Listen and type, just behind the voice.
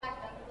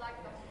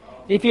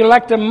If you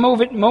like to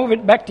move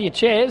it back to your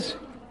chairs.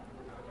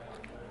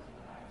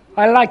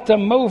 I like to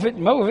move it.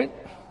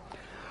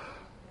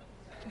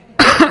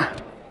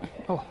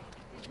 Oh.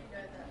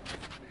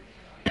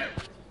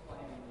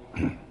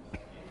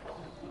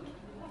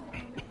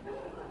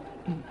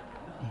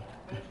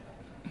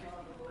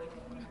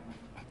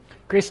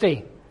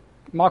 Christy,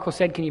 Michael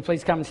said, can you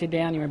please come and sit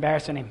down? You're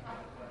embarrassing him.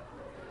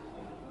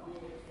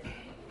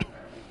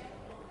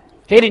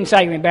 He didn't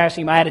say you're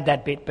embarrassing him. I added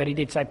that bit, but he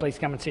did say, please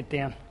come and sit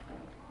down.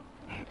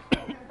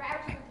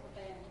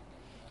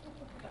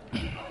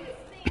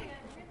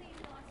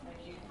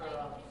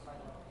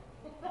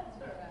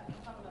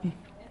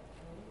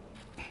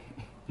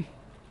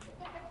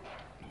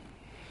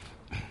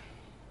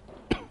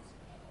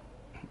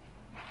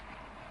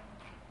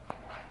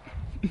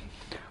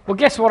 Well,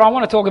 guess what I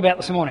want to talk about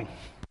this morning?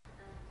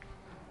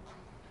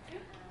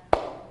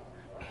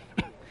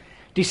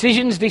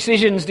 Decisions.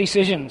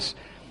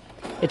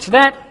 It's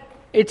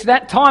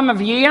that time of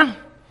year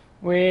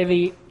where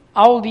the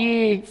old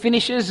year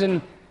finishes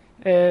and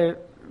the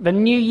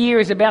new year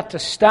is about to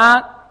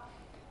start,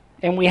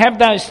 and we have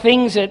those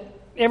things that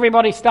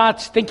everybody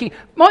starts thinking.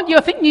 Mind you,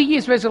 I think New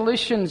Year's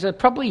resolutions are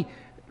probably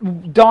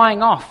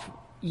dying off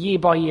year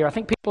by year. I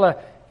think people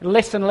are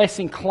less and less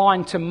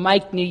inclined to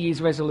make New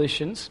Year's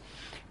resolutions.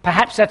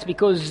 Perhaps that's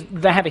because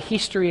they have a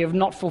history of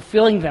not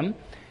fulfilling them.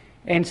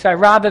 And so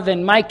rather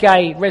than make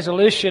a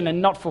resolution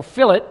and not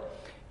fulfill it,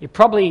 it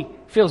probably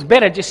feels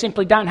better just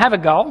simply don't have a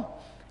goal.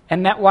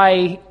 And that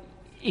way,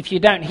 if you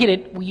don't hit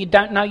it, well, you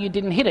don't know you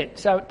didn't hit it.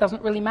 So it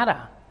doesn't really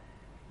matter.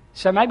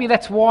 So maybe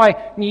that's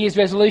why New Year's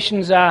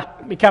resolutions are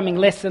becoming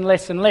less and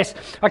less and less.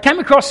 I came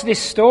across this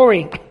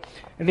story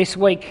this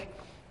week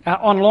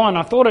online.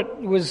 I thought it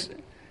was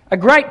a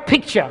great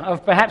picture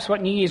of perhaps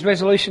what New Year's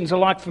resolutions are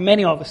like for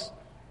many of us.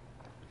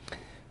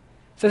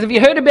 It says, have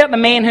you heard about the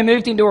man who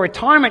moved into a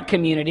retirement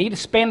community to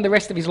spend the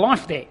rest of his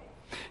life there?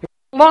 It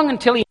wasn't long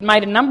until he had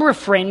made a number of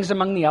friends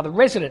among the other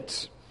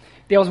residents.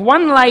 There was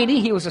one lady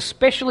he was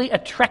especially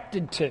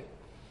attracted to,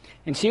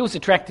 and she was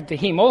attracted to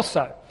him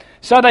also.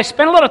 So they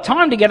spent a lot of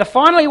time together.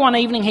 Finally, one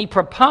evening he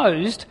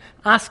proposed,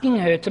 asking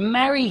her to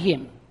marry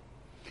him.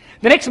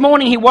 The next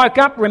morning he woke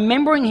up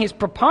remembering his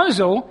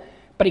proposal,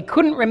 but he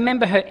couldn't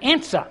remember her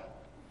answer.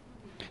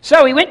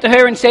 So he went to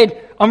her and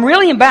said, I'm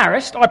really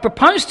embarrassed. I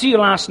proposed to you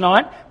last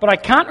night, but I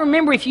can't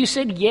remember if you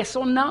said yes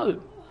or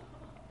no.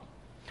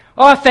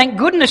 Oh, thank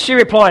goodness, she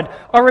replied.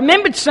 I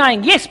remembered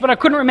saying yes, but I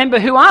couldn't remember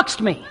who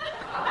asked me.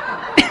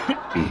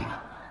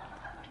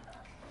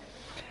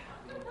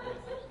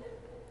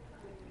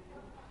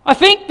 I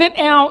think that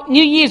our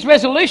New Year's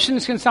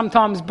resolutions can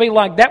sometimes be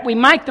like that. We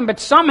make them, but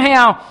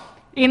somehow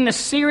in the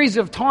series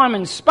of time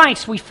and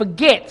space, we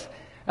forget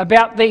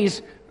about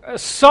these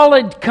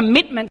solid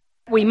commitments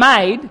we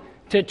made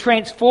to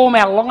transform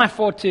our life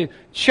or to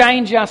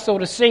change us or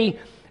to see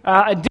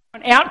a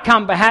different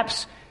outcome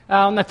perhaps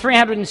on the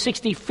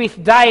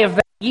 365th day of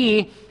that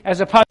year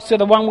as opposed to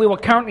the one we were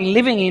currently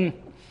living in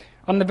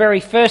on the very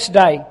first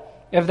day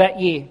of that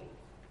year.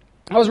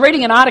 I was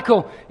reading an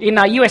article in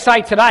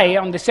USA Today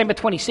on December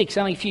 26,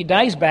 only a few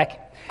days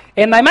back,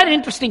 and they made an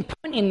interesting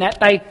point in that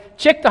they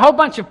checked a whole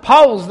bunch of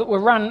polls that were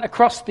run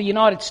across the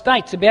United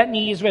States about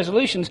New Year's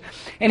resolutions.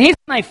 And here's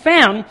when they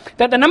found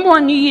that the number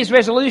one New Year's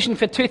resolution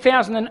for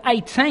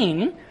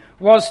 2018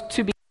 was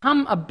to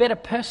become a better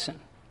person.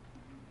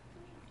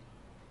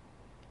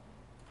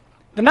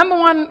 The number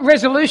one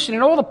resolution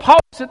in all the polls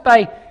that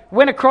they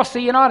went across the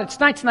United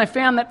States, and they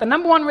found that the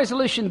number one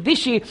resolution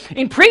this year,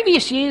 in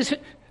previous years,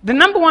 the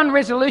number one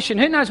resolution,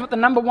 who knows what the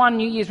number one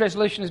New Year's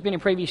resolution has been in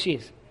previous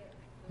years?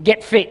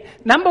 Get fit.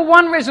 Number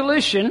one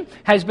resolution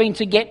has been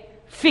to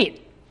get fit.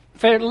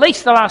 For at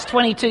least the last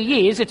 22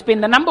 years, it's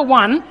been the number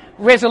one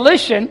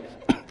resolution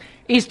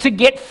is to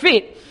get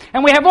fit.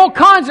 And we have all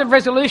kinds of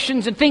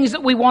resolutions and things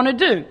that we want to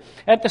do.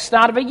 At the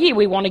start of a year,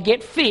 we want to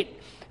get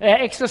fit,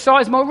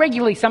 exercise more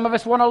regularly. Some of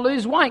us want to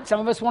lose weight.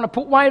 Some of us want to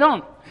put weight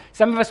on.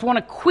 Some of us want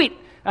to quit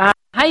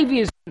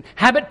behaviours and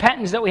habit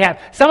patterns that we have.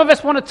 Some of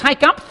us want to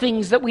take up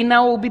things that we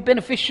know will be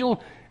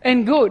beneficial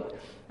and good.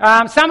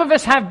 Some of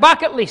us have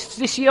bucket lists.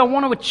 This year I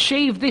want to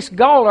achieve this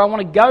goal, or I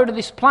want to go to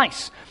this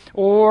place,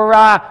 or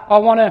I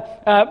want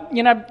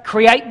to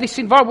create this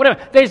environment,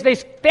 whatever.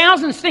 There's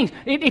thousands of things.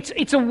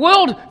 It's a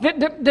world.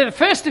 The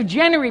 1st of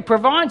January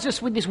provides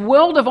us with this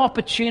world of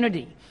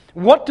opportunity.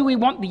 What do we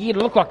want the year to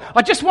look like?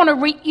 I just want to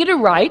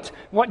reiterate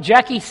what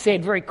Jackie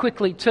said very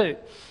quickly too.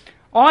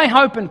 I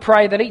hope and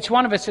pray that each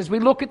one of us, as we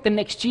look at the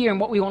next year and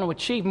what we want to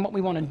achieve and what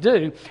we want to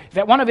do,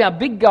 that one of our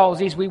big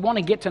goals is we want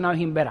to get to know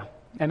Him better.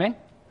 Amen?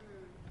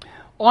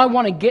 I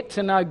want to get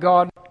to know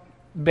God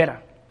better.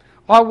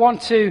 I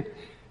want to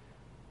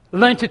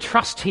learn to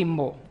trust Him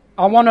more.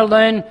 I want to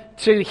learn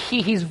to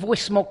hear His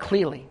voice more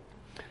clearly.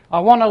 I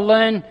want to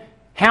learn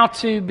how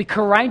to be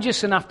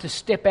courageous enough to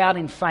step out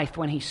in faith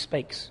when He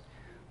speaks.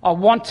 I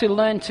want to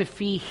learn to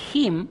fear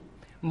Him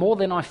more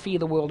than I fear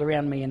the world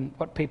around me and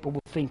what people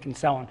will think and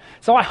so on.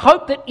 So I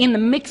hope that in the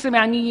mix of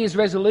our New Year's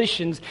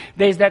resolutions,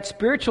 there's that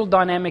spiritual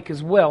dynamic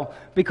as well,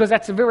 because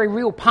that's a very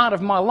real part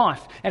of my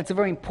life, and it's a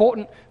very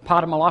important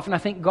part of my life, and I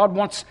think God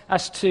wants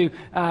us to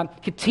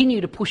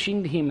continue to push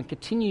into Him and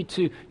continue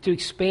to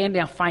expand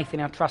our faith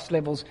and our trust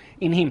levels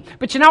in Him.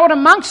 But you know what?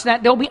 Amongst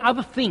that, there'll be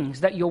other things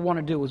that you'll want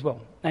to do as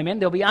well. Amen?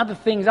 There'll be other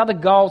things, other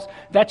goals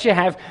that you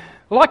have.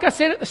 Like I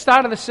said at the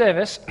start of the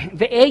service,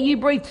 the air you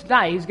breathe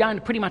today is going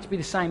to pretty much be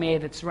the same air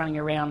that's running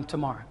around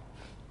tomorrow.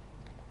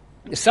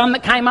 The sun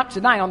that came up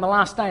today on the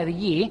last day of the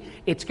year,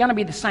 it's going to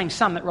be the same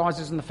sun that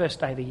rises on the first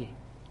day of the year.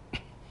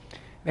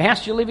 The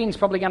house you live in is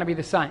probably going to be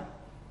the same.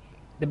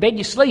 The bed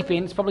you sleep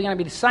in is probably going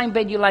to be the same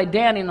bed you laid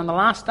down in on the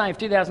last day of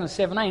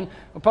 2017.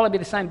 Will probably be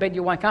the same bed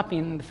you wake up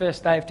in the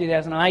first day of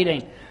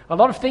 2018. A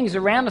lot of things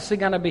around us are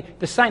going to be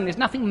the same. There's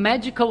nothing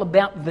magical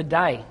about the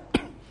day.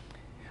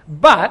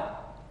 But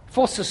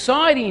for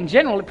society in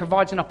general, it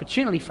provides an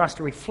opportunity for us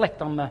to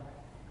reflect on the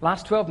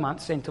last 12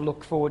 months and to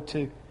look forward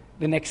to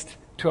the next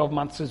 12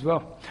 months as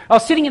well. I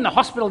was sitting in the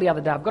hospital the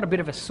other day. I've got a bit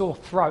of a sore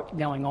throat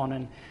going on,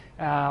 and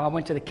I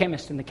went to the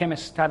chemist, and the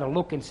chemist started to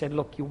look and said,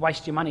 look, you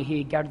waste your money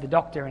here, go to the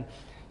doctor and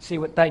see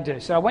what they do.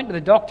 So I went to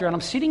the doctor, and I'm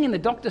sitting in the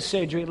doctor's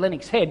surgery at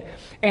Lennox Head,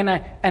 and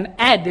an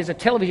ad, there's a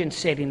television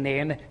set in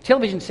there, and the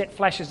television set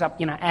flashes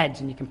up, ads,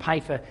 and you can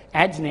pay for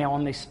ads now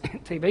on this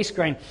TV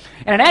screen.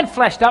 And an ad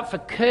flashed up for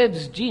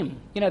Curves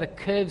Gym, the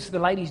Curves, the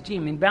ladies'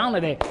 gym in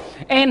Balna there.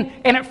 And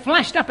it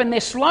flashed up, and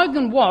their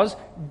slogan was,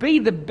 be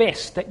the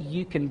best that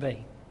you can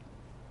be.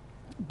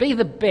 Be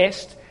the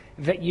best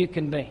that you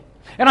can be.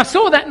 And I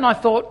saw that and I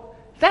thought,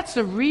 that's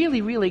a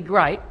really, really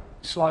great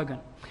slogan.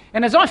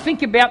 And as I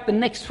think about the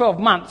next 12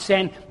 months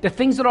and the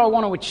things that I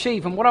want to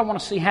achieve and what I want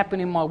to see happen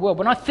in my world,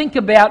 when I think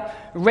about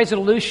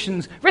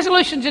resolutions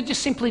are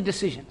just simply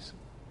decisions.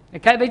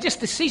 Okay, they're just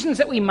decisions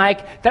that we make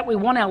that we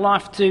want our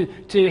life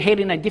to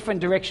head in a different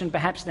direction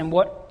perhaps than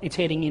what it's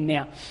heading in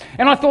now.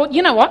 And I thought,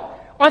 you know what?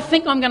 I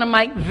think I'm going to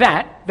make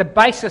that the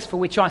basis for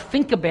which I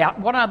think about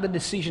what are the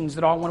decisions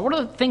that I want, what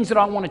are the things that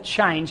I want to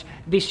change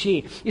this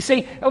year. You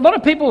see, a lot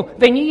of people,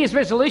 their New Year's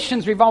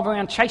resolutions revolve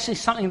around chasing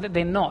something that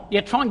they're not.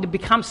 You're trying to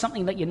become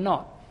something that you're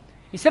not.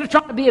 Instead of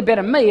trying to be a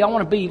better me, I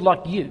want to be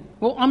like you.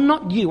 Well, I'm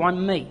not you,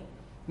 I'm me.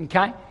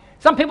 Okay?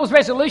 Some people's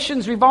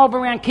resolutions revolve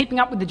around keeping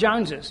up with the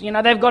Joneses.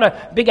 They've got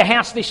a bigger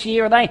house this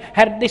year, or they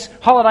had this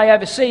holiday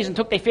overseas and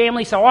took their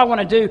family, so I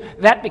want to do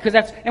that because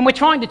that's... And we're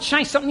trying to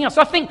chase something else.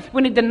 I think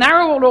we need to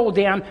narrow it all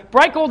down,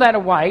 break all that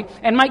away,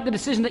 and make the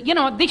decision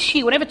that, this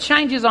year, whatever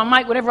changes I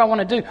make, whatever I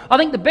want to do, I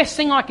think the best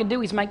thing I can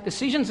do is make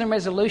decisions and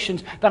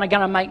resolutions that are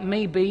going to make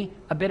me be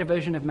a better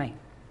version of me.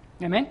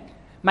 Amen?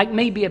 Make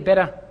me be a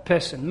better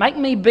person. Make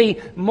me be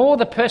more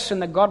the person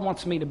that God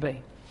wants me to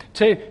be.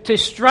 To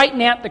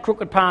straighten out the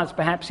crooked paths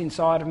perhaps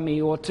inside of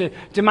me, or to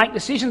make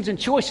decisions and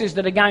choices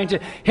that are going to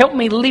help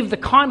me live the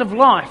kind of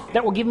life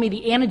that will give me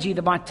the energy,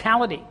 the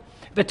vitality,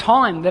 the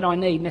time that I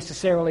need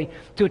necessarily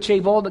to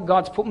achieve all that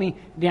God's put me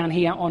down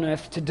here on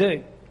earth to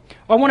do.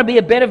 I want to be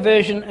a better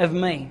version of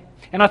me.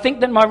 And I think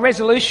that my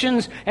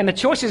resolutions and the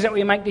choices that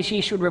we make this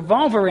year should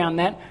revolve around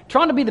that,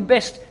 trying to be the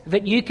best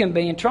that you can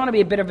be and trying to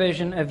be a better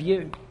version of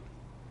you.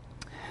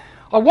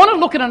 I want to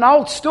look at an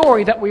old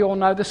story that we all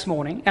know this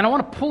morning, and I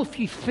want to pull a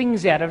few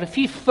things out of it, a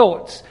few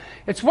thoughts.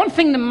 It's one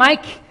thing to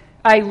make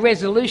a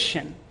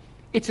resolution.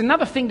 It's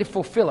another thing to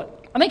fulfill it.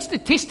 I think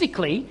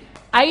statistically,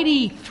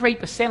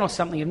 83% or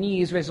something of New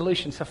Year's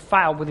resolutions have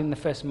failed within the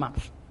first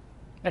month.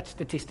 That's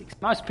statistics.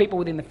 Most people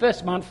within the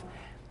first month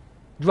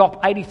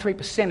drop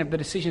 83% of the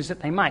decisions that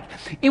they make.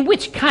 In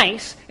which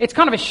case, it's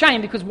kind of a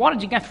shame, because why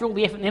did you go through all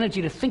the effort and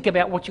energy to think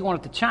about what you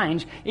wanted to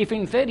change if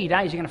in 30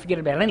 days you're going to forget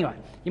about it anyway?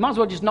 You might as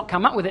well just not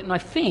come up with it. And I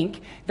think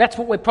that's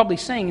what we're probably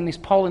seeing in this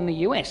poll in the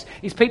US,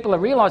 is people are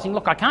realising,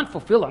 look, I can't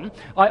fulfil them,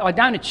 I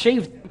don't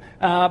achieve them,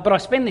 but I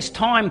spend this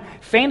time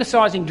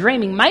fantasising,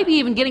 dreaming, maybe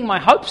even getting my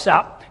hopes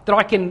up that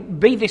I can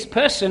be this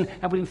person,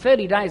 and within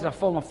 30 days I've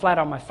fallen flat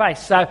on my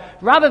face. So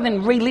rather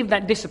than relive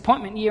that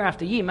disappointment year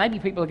after year, maybe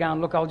people are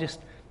going, look, I'll just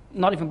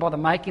not even bother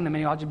making them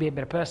anymore, I'll just be a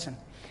better person.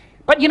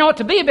 But you know what,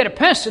 to be a better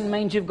person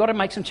means you've got to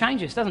make some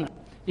changes, doesn't it?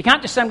 You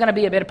can't just say, I'm going to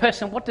be a better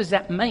person. What does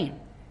that mean?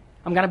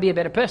 I'm going to be a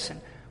better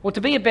person. Well, to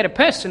be a better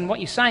person,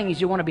 what you're saying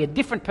is you want to be a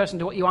different person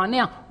to what you are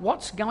now.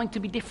 What's going to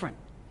be different?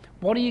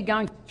 What are you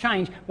going to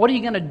change? What are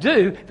you going to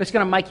do that's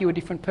going to make you a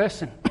different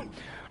person?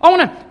 I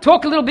want to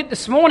talk a little bit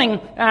this morning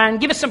and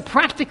give us some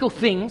practical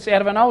things out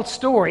of an old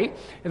story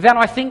that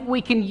I think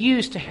we can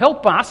use to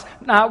help us,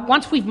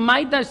 once we've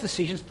made those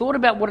decisions, thought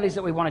about what it is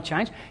that we want to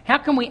change, how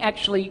can we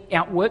actually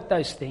outwork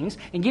those things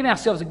and give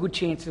ourselves a good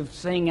chance of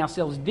seeing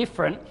ourselves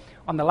different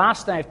on the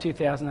last day of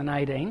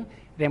 2018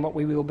 than what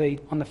we will be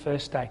on the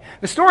first day.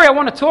 The story I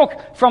want to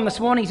talk from this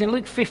morning is in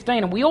Luke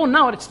 15, and we all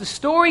know it. It's the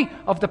story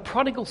of the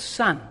prodigal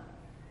son.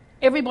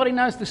 Everybody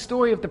knows the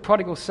story of the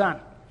prodigal son.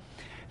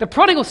 The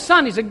prodigal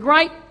son is a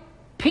great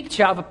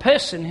picture of a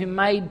person who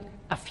made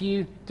a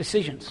few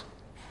decisions.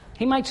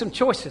 He made some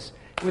choices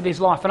with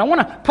his life. And I want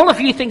to pull a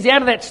few things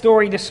out of that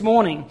story this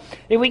morning.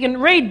 If we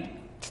can read,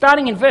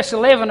 starting in verse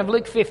 11 of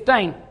Luke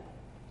 15. It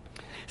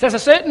says, a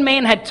certain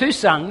man had 2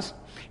 sons,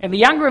 and the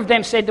younger of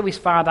them said to his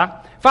father,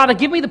 Father,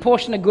 give me the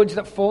portion of goods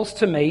that falls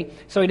to me.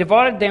 So he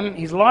divided them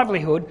his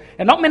livelihood.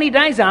 And not many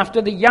days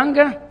after, the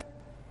younger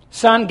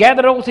son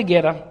gathered all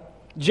together,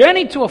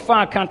 journeyed to a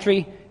far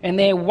country, and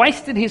there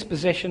wasted his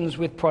possessions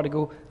with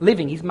prodigal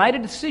living. He's made a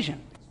decision.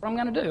 That's what I'm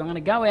going to do. I'm going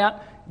to go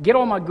out, get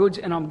all my goods,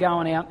 and I'm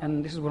going out,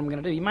 and this is what I'm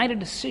going to do. He made a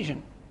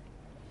decision.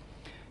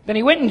 Then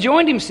he went and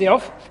joined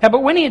himself,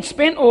 but when he had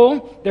spent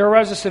all, there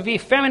arose a severe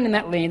famine in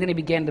that land, and he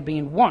began to be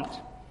in want.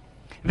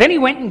 Then he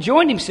went and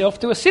joined himself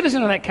to a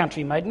citizen of that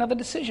country, made another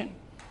decision.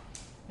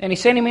 And he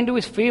sent him into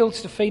his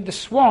fields to feed the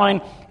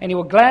swine, and he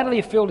would gladly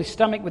have filled his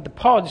stomach with the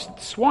pods that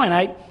the swine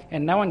ate,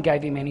 and no one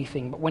gave him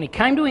anything. But when he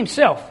came to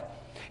himself,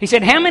 he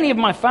said, How many of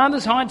my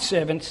father's hired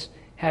servants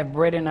have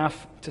bread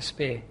enough to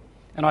spare,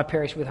 and I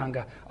perish with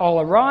hunger?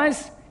 I'll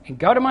arise and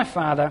go to my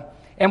father,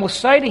 and will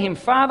say to him,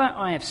 Father,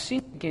 I have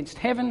sinned against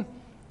heaven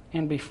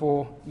and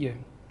before you.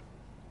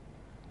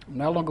 I'm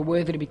no longer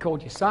worthy to be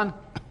called your son.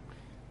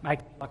 Make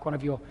me like one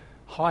of your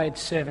hired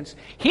servants.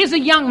 Here's a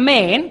young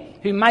man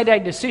who made a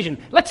decision.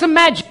 Let's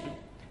imagine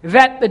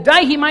that the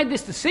day he made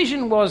this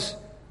decision was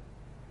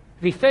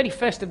the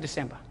 31st of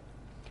December.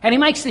 And he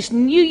makes this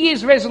New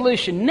Year's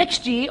resolution.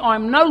 Next year,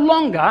 I'm no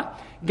longer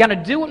going to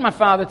do what my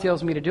father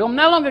tells me to do. I'm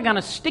no longer going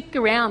to stick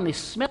around this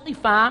smelly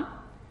farm.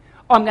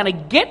 I'm going to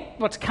get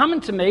what's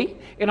coming to me,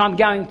 and I'm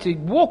going to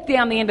walk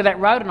down the end of that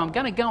road, and I'm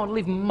going to go and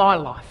live my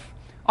life.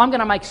 I'm going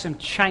to make some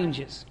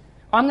changes.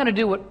 I'm going to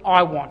do what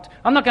I want.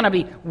 I'm not going to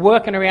be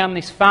working around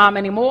this farm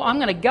anymore. I'm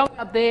going to go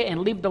out there and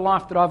live the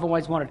life that I've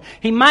always wanted.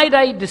 He made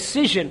a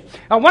decision.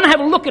 I want to have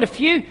a look at a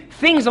few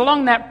things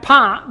along that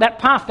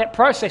that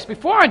process.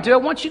 Before I do, I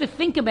want you to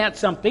think about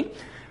something.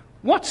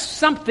 What's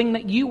something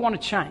that you want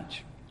to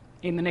change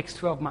in the next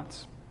 12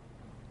 months?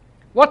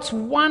 What's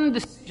one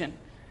decision?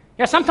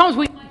 Sometimes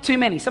we make too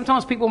many.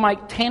 Sometimes people make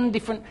 10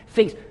 different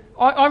things.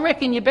 I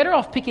reckon you're better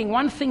off picking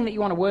one thing that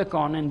you want to work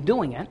on and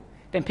doing it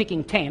than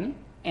picking 10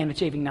 and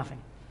achieving nothing.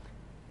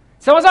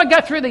 So as I go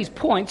through these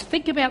points,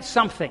 think about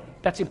something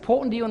that's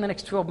important to you in the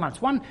next 12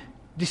 months. One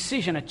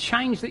decision, a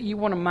change that you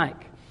want to make.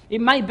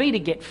 It may be to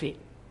get fit.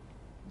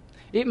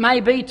 It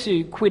may be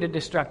to quit a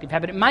destructive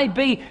habit. It may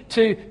be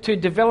to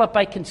develop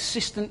a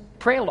consistent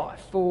prayer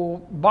life or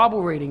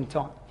Bible reading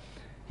time.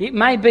 It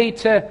may be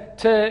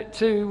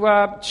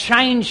to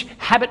change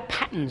habit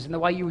patterns in the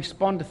way you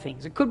respond to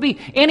things. It could be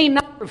any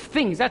number of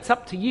things. That's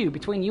up to you,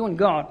 between you and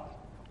God.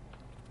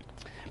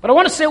 But I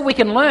want to see what we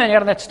can learn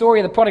out of that story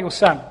of the prodigal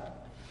son.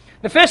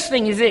 The first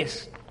thing is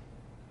this.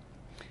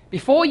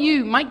 Before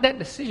you make that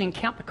decision,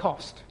 count the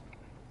cost.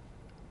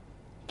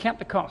 Count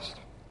the cost.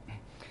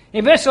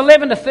 In verse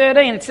 11 to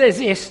 13, it says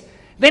this.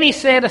 Then he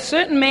said, A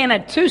certain man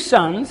had 2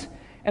 sons,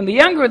 and the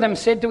younger of them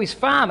said to his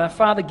father,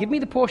 Father, give me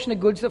the portion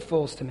of goods that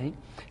falls to me.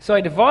 So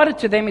he divided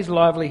to them his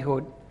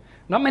livelihood.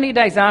 Not many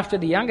days after,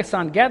 the younger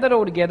son gathered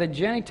all together,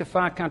 journeyed to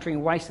far country,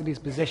 and wasted his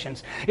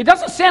possessions. It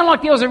doesn't sound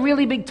like there was a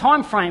really big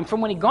time frame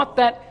from when he got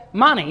that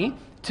money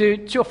to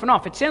chuffing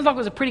off. It sounds like it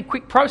was a pretty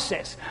quick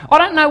process. I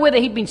don't know whether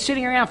he'd been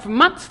sitting around for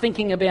months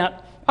thinking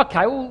about,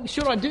 okay, well,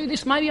 should I do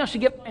this? Maybe I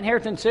should get my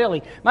inheritance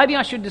early. Maybe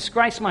I should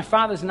disgrace my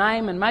father's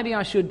name, and maybe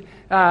I should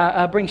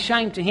bring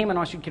shame to him, and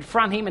I should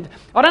confront him. And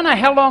I don't know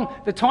how long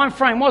the time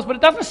frame was, but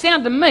it doesn't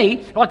sound to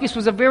me like this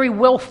was a very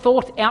well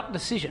thought out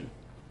decision.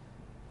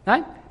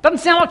 No? Doesn't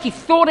sound like he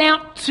thought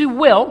out too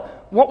well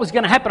what was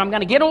going to happen. I'm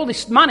going to get all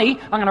this money,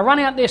 I'm going to run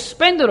out there,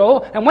 spend it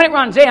all, and when it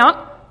runs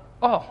out,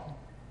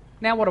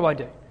 now what do I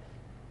do?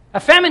 A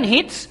famine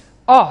hits,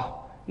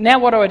 now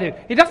what do I do?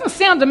 It doesn't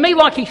sound to me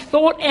like he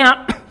thought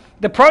out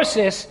the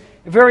process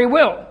very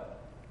well.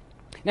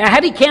 Now,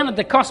 had he counted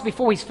the cost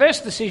before his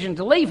first decision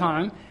to leave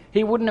home,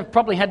 he wouldn't have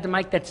probably had to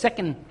make that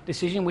second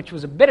decision, which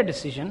was a better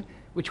decision,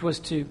 which was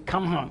to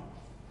come home.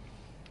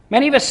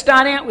 Many of us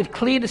start out with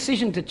clear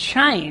decision to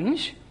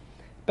change,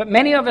 but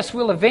many of us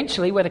will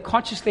eventually, whether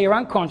consciously or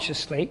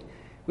unconsciously,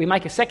 we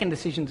make a second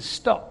decision to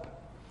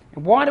stop.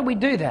 And why do we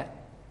do that?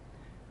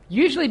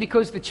 Usually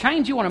because the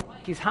change you want to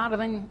make is harder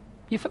than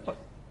you thought.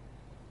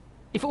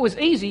 If it was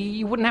easy,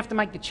 you wouldn't have to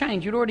make the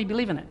change. You'd already be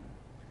living it.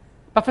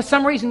 But for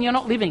some reason, you're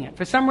not living it.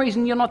 For some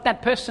reason, you're not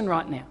that person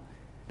right now.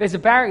 There's a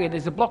barrier,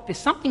 there's a block, there's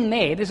something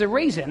there. There's a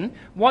reason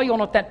why you're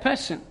not that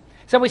person.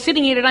 So we're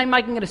sitting here today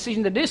making a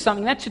decision to do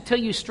something. That should tell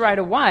you straight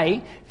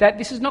away that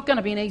this is not going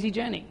to be an easy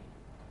journey.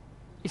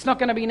 It's not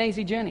going to be an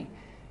easy journey.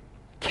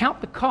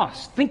 Count the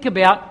cost. Think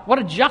about what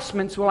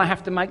adjustments will I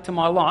have to make to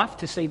my life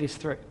to see this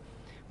through.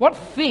 What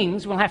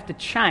things will have to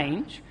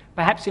change,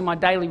 perhaps in my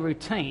daily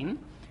routine,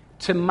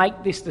 to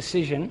make this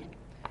decision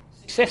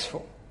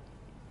successful?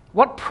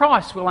 What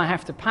price will I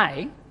have to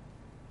pay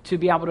to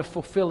be able to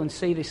fulfill and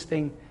see this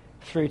thing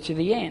through to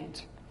the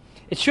end?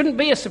 It shouldn't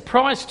be a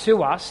surprise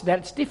to us that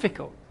it's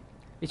difficult.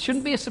 It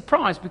shouldn't be a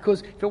surprise,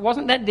 because if it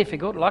wasn't that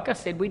difficult, like I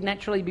said, we'd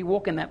naturally be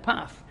walking that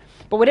path.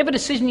 But whatever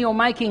decision you're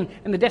making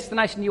and the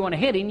destination you want to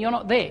head in, you're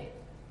not there.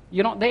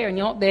 You're not there, and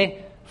you're not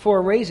there for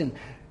a reason.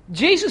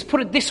 Jesus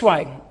put it this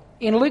way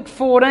in Luke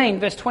 14,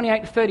 verse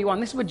 28 to 31.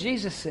 This is what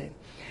Jesus said.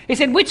 He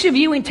said, which of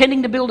you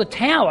intending to build a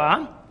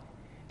tower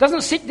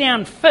doesn't sit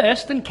down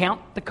first and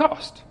count the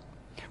cost,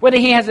 whether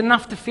he has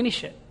enough to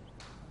finish it.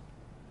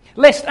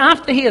 Lest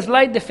after he has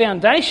laid the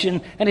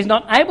foundation and is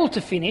not able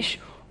to finish,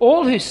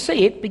 all who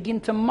see it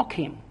begin to mock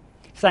him,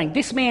 saying,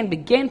 "This man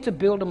began to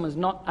build and was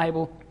not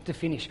able to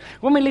finish."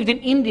 When we lived in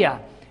India,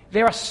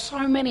 there are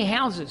so many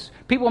houses.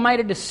 People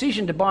made a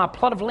decision to buy a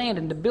plot of land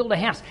and to build a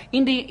house.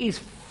 India is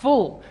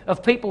full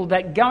of people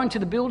that go into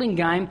the building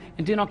game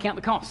and do not count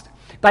the cost.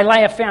 They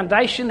lay a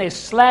foundation, there's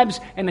slabs,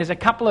 and there's a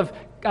couple of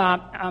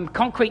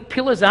concrete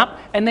pillars up,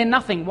 and then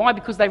nothing. Why?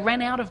 Because they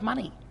ran out of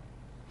money.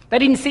 They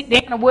didn't sit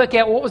down and work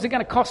out what was it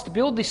going to cost to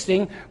build this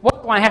thing,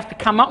 what do I have to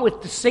come up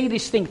with to see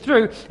this thing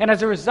through, and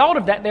as a result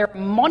of that, there are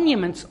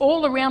monuments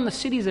all around the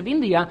cities of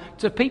India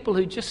to people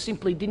who just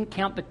simply didn't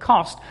count the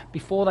cost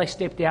before they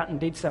stepped out and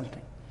did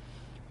something.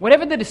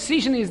 Whatever the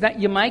decision is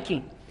that you're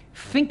making,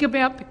 think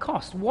about the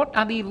cost. What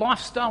are the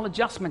lifestyle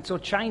adjustments or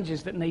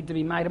changes that need to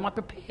be made? Am I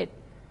prepared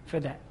for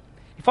that?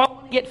 If I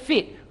want to get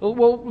fit,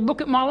 well, look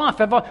at my life.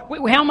 How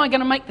am I going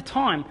to make the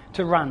time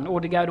to run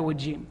or to go to a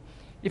gym?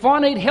 If I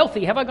need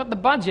healthy, have I got the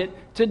budget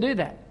to do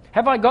that?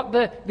 Have I got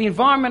the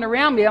environment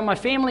around me? Are my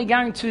family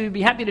going to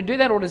be happy to do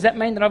that? Or does that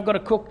mean that I've got to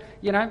cook,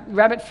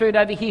 rabbit food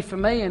over here for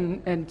me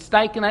and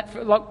steak and that?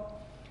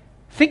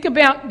 Think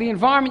about the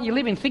environment you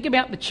live in. Think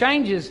about the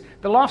changes,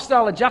 the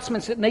lifestyle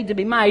adjustments that need to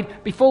be made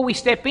before we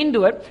step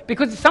into it.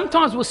 Because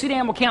sometimes we'll sit down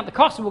and we'll count the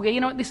cost and we'll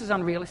go, this is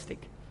unrealistic.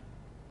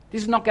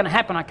 This is not going to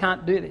happen. I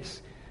can't do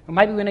this. Or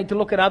maybe we need to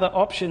look at other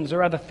options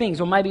or other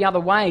things or maybe other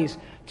ways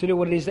to do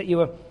what it is that you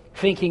were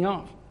thinking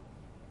of.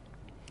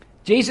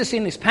 Jesus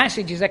in this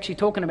passage is actually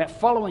talking about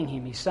following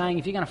him. He's saying,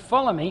 if you're going to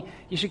follow me,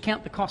 you should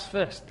count the cost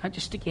first. Don't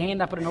just stick your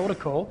hand up at an altar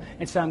call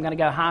and say, I'm going to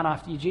go hard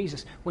after you,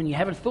 Jesus, when you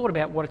haven't thought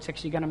about what it's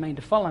actually going to mean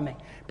to follow me.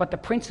 But the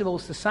principle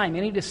is the same.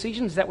 Any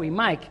decisions that we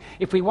make,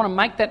 if we want to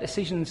make that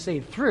decision and see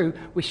it through,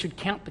 we should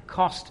count the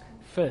cost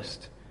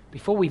first.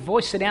 Before we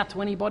voice it out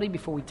to anybody,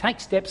 before we take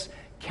steps,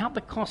 count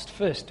the cost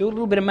first. Do a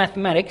little bit of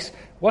mathematics.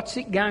 What's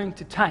it going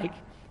to take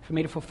for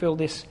me to fulfill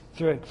this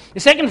through? The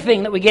second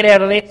thing that we get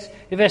out of this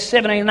is verse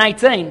 17 and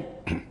 18.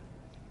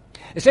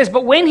 It says,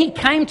 but when he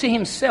came to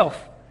himself,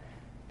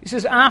 this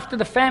is after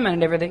the famine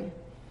and everything,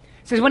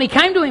 it says, when he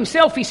came to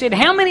himself, he said,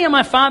 how many of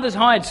my father's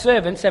hired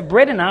servants have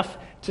bread enough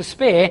to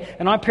spare,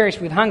 and I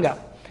perish with hunger?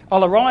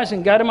 I'll arise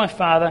and go to my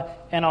father,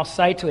 and I'll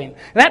say to him.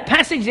 That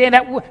passage there,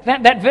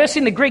 that verse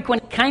in the Greek, when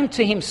he came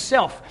to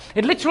himself,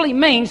 it literally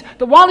means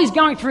that while he's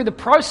going through the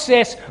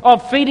process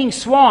of feeding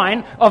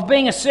swine, of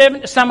being a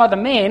servant to some other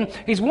man,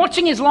 he's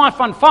watching his life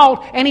unfold,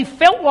 and he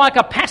felt like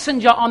a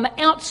passenger on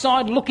the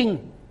outside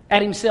looking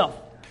at himself.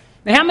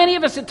 Now, how many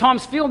of us at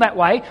times feel that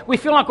way? We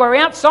feel like we're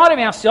outside of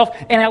ourselves,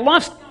 and our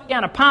life's going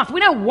down a path. We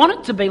don't want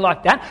it to be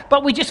like that,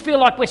 but we just feel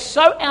like we're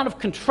so out of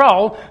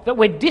control that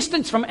we're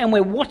distanced from, and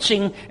we're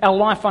watching our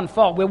life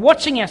unfold. We're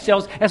watching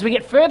ourselves as we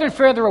get further and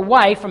further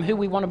away from who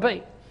we want to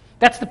be.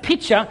 That's the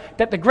picture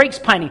that the Greek's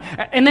painting.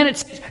 And then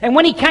and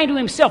when he came to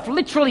himself,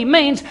 literally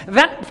means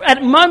that at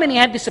a moment he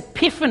had this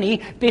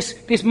epiphany,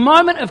 this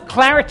moment of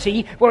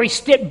clarity where he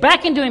stepped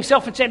back into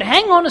himself and said,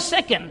 hang on a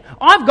second,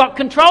 I've got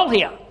control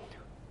here.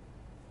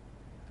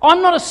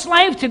 I'm not a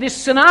slave to this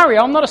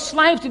scenario. I'm not a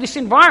slave to this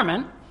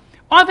environment.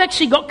 I've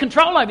actually got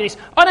control over this.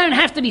 I don't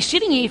have to be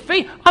sitting here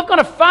feed. I've got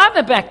a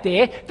father back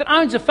there that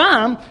owns a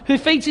farm who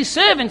feeds his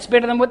servants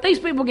better than what these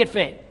people get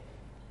fed.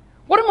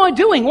 What am I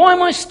doing? Why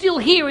am I still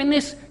here in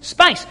this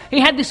space? He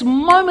had this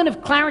moment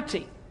of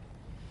clarity.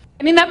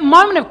 And in that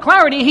moment of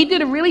clarity, he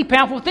did a really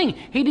powerful thing.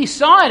 He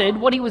decided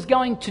what he was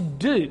going to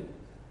do,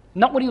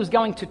 not what he was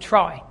going to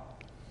try.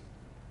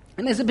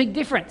 And there's a big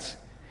difference.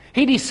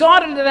 He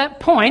decided at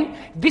that point,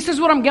 this is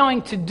what I'm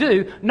going to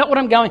do, not what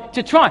I'm going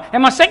to try.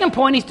 And my second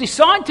point is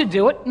decide to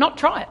do it, not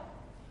try it.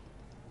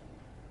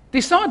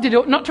 Decide to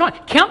do it, not try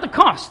it. Count the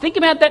cost. Think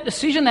about that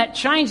decision, that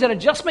change, that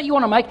adjustment you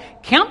want to make.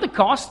 Count the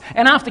cost.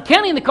 And after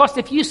counting the cost,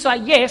 if you say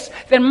yes,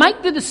 then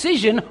make the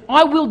decision,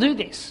 I will do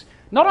this.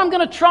 Not I'm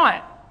going to try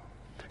it.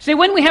 See,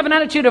 when we have an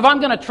attitude of I'm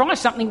going to try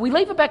something, we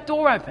leave a back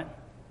door open.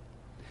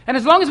 And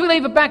as long as we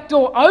leave a back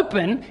door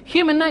open,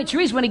 human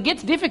nature is when it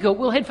gets difficult,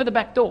 we'll head for the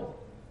back door.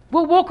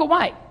 We'll walk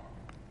away.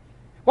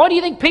 Why do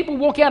you think people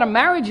walk out of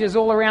marriages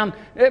all around?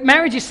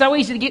 Marriage is so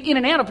easy to get in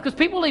and out of because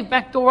people leave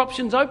backdoor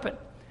options open.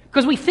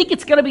 Because we think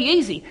it's going to be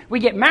easy. We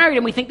get married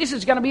and we think this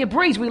is going to be a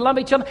breeze. We love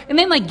each other. And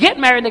then they get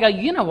married and they go,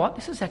 you know what?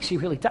 This is actually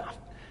really tough.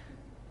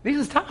 This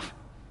is tough.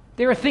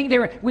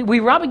 We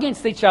rub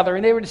against each other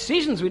and there are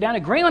decisions we don't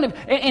agree on.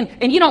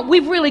 And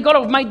we've really got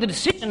to have made the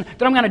decision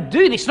that I'm going to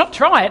do this, not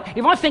try it.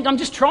 If I think I'm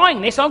just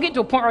trying this, I'll get to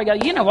a point where I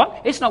go, you know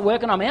what? It's not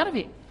working. I'm out of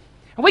here.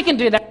 And we can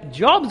do that with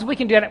jobs, we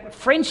can do that with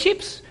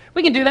friendships,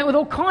 we can do that with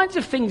all kinds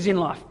of things in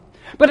life.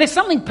 But there's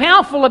something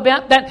powerful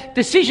about that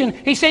decision.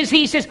 He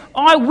says,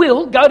 I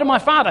will go to my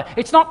father.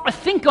 It's not, I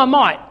think I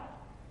might.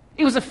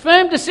 It was a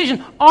firm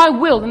decision, I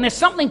will. And there's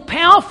something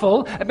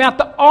powerful about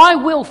the I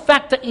will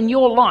factor in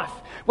your life.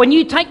 When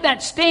you take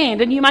that stand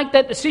and you make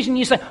that decision,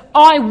 you say,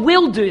 I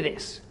will do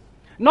this.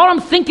 Not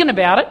I'm thinking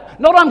about it,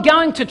 not I'm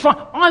going to try.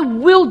 I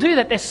will do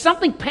that. There's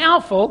something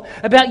powerful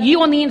about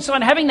you on the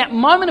inside having that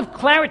moment of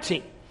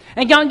clarity.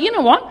 and going, you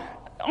know what?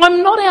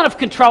 I'm not out of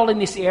control in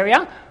this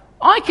area.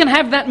 I can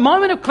have that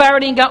moment of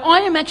clarity and go, I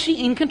am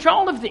actually in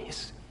control of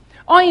this.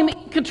 I am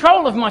in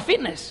control of my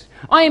fitness.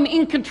 I am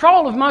in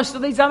control of most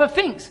of these other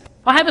things.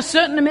 I have a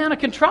certain amount of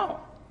control.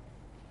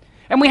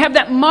 And we have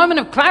that moment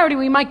of clarity,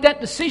 we make that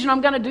decision,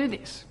 I'm going to do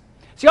this.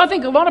 See, I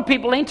think a lot of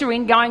people enter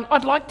in going,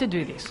 I'd like to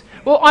do this.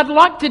 Well, I'd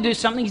like to do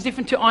something is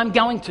different to I'm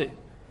going to.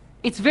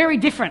 It's very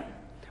different.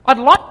 I'd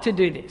like to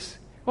do this.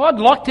 Well, I'd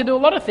like to do a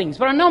lot of things,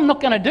 but I know I'm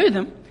not going to do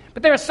them.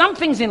 But there are some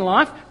things in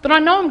life that I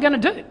know I'm going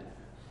to do.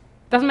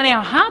 Doesn't matter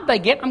how hard they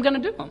get, I'm going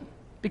to do them.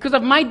 Because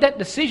I've made that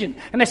decision.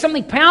 And there's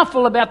something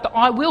powerful about the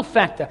I will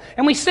factor.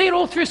 And we see it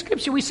all through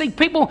Scripture. We see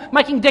people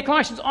making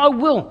declarations, I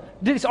will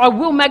do this, I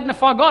will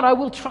magnify God, I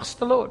will trust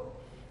the Lord.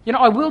 You know,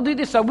 I will do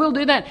this, I will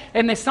do that.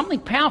 And there's something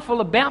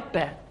powerful about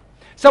that.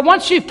 So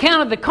once you've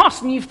counted the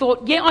cost and you've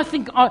thought, yeah, I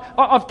think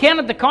I've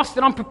counted the cost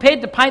and I'm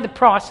prepared to pay the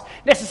price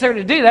necessary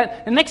to do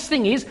that, the next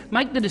thing is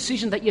make the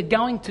decision that you're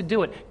going to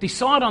do it.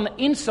 Decide on the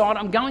inside,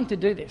 I'm going to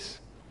do this.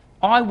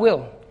 I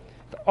will.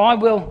 The I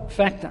will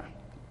factor.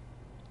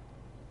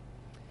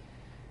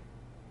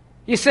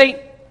 You see,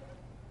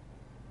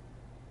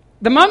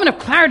 the moment of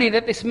clarity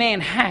that this man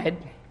had,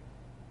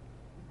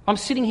 I'm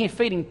sitting here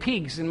feeding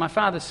pigs and my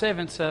father's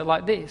servants are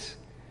like this.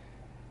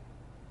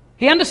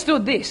 He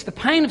understood this. The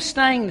pain of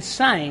staying the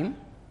same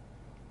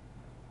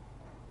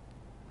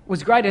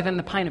was greater than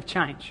the pain of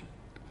change.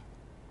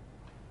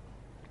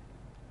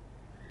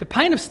 The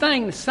pain of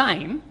staying the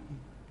same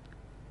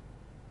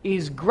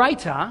is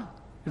greater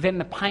than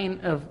the pain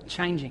of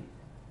changing.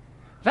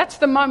 That's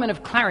the moment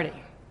of clarity.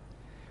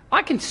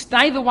 I can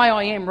stay the way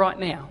I am right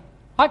now.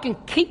 I can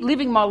keep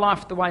living my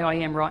life the way I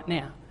am right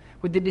now,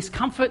 with the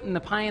discomfort and the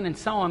pain and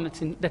so on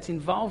that's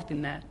involved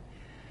in that.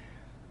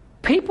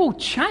 People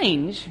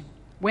change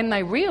when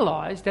they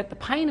realise that the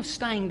pain of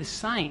staying the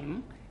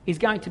same is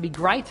going to be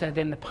greater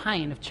than the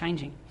pain of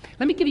changing.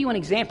 Let me give you an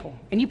example,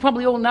 and you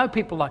probably all know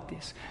people like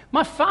this.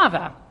 My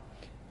father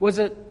was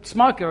a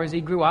smoker as he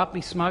grew up.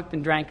 He smoked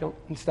and drank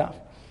and stuff.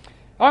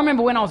 I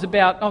remember when I was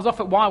off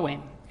at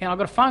YWAM, and I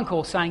got a phone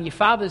call saying, your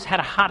father's had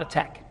a heart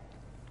attack.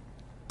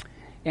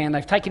 And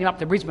they've taken him up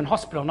to Brisbane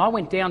Hospital. And I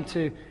went down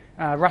to,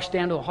 rushed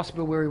down to a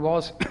hospital where he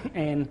was,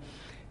 and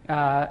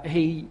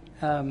he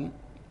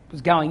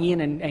was going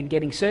in and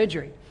getting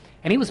surgery.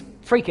 And he was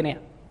freaking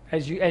out,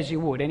 as you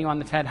would. Anyone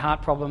that's had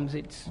heart problems,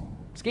 it's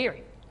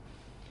scary.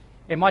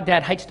 And my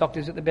dad hates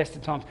doctors at the best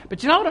of times.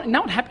 But you know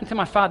what happened to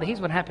my father?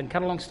 Here's what happened,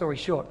 cut a long story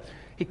short.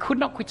 He could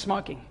not quit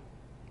smoking.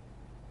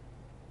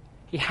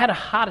 He had a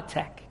heart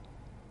attack.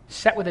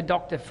 Sat with a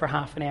doctor for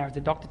half an hour. The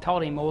doctor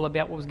told him all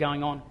about what was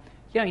going on.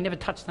 You know, he never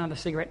touched another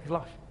cigarette in his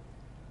life.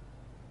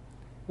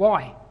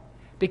 Why?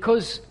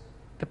 Because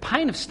the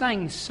pain of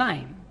staying the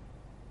same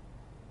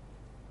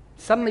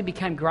suddenly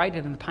became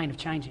greater than the pain of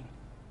changing.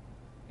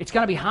 It's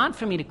going to be hard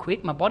for me to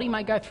quit. My body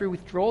may go through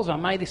withdrawals. I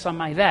may this, I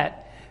may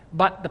that.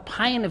 But the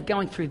pain of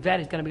going through that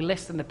is going to be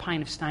less than the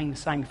pain of staying the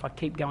same if I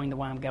keep going the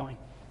way I'm going.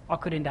 I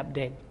could end up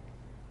dead.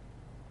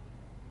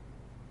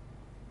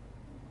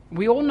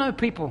 We all know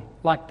people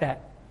like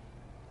that.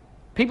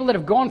 People that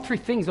have gone through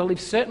things or lived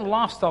certain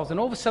lifestyles, and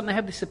all of a sudden they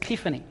have this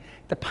epiphany.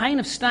 The pain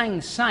of staying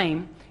the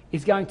same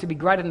is going to be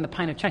greater than the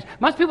pain of change.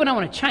 Most people don't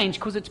want to change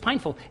because it's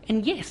painful.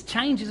 And yes,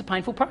 change is a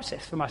painful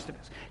process for most of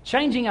us.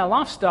 Changing our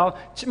lifestyle,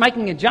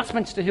 making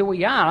adjustments to who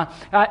we are,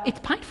 it's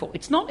painful.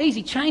 It's not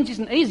easy. Change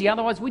isn't easy,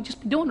 otherwise we'd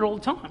just be doing it all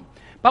the time.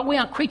 But we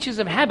are creatures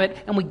of habit,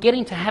 and we get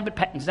into habit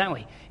patterns, don't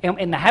we?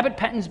 And the habit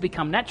patterns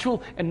become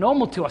natural and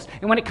normal to us.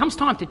 And when it comes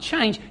time to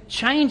change,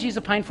 change is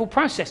a painful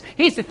process.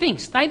 Here's the thing,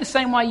 stay the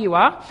same way you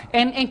are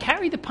and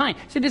carry the pain.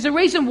 So there's a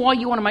reason why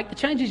you want to make the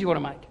changes you want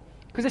to make.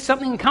 Because there's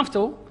something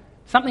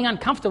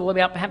uncomfortable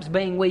about perhaps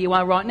being where you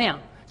are right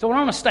now. So when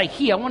I want to stay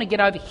here, I want to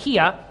get over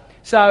here.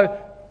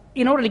 So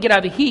in order to get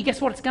over here,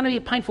 guess what? It's going to be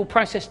a painful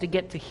process to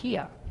get to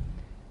here.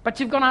 But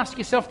you've got to ask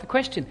yourself the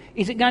question,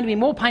 is it going to be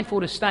more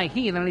painful to stay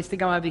here than it is to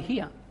go over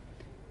here?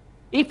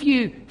 If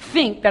you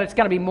think that it's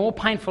going to be more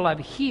painful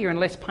over here and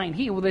less pain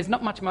here, well, there's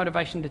not much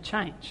motivation to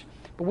change.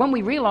 But when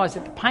we realise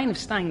that the pain of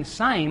staying the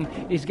same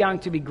is going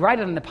to be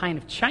greater than the pain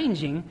of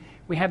changing,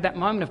 we have that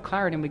moment of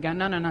clarity and we go,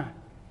 no.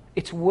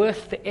 It's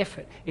worth the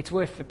effort. It's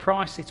worth the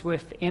price. It's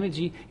worth the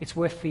energy. It's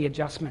worth the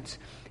adjustments.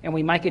 And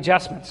we make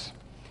adjustments.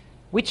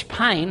 Which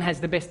pain has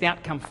the best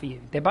outcome for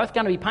you? They're both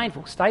going to be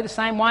painful. Stay the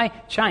same way,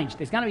 change.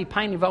 There's going to be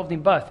pain involved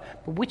in both.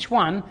 But which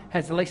one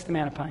has the least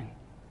amount of pain?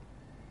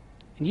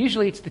 And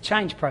usually it's the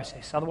change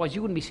process. Otherwise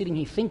you wouldn't be sitting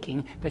here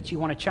thinking that you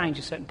want to change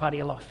a certain part of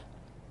your life.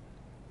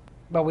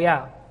 But we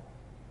are.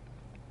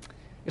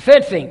 The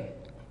third thing,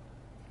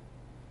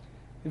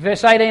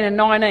 verse 18 and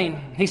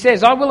 19, he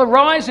says, I will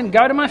arise and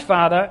go to my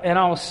father, and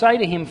I will say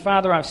to him,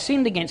 Father, I've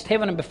sinned against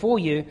heaven and before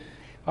you.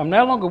 I'm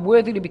no longer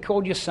worthy to be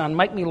called your son.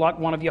 Make me like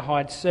one of your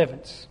hired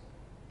servants.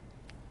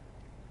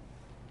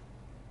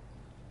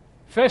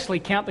 Firstly,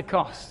 count the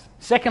cost.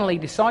 Secondly,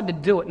 decide to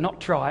do it, not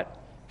try it.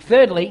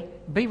 Thirdly,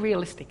 be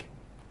realistic.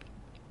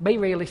 Be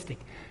realistic.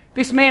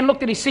 This man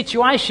looked at his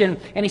situation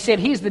and he said,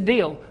 here's the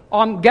deal.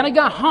 I'm going to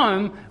go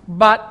home,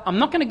 but I'm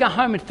not going to go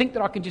home and think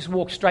that I can just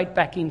walk straight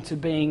back into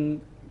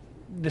being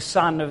the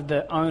son of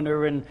the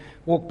owner and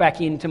walk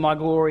back into my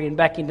glory and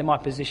back into my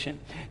position.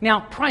 Now,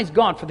 praise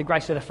God for the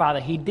grace of the Father.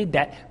 He did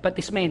that, but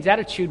this man's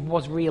attitude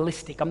was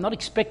realistic. I'm not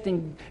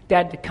expecting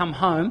Dad to come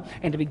home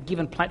and to be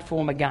given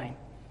platform again.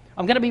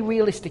 I'm going to be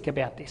realistic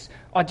about this.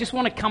 I just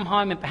want to come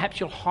home and perhaps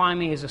you'll hire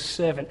me as a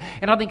servant.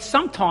 And I think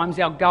sometimes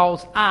our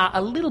goals are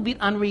a little bit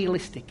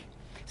unrealistic.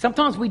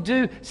 Sometimes we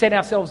do set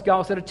ourselves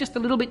goals that are just a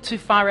little bit too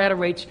far out of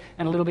reach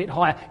and a little bit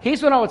higher.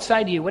 Here's what I would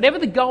say to you. Whatever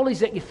the goal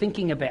is that you're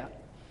thinking about,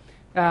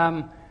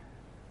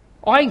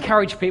 I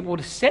encourage people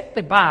to set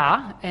the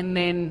bar and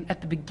then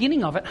at the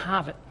beginning of it,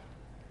 halve it.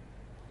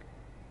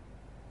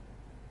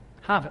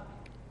 Halve it.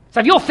 So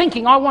if you're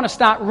thinking, I want to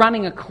start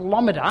running a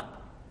kilometre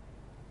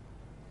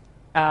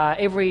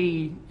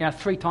every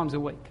 3 times a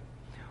week,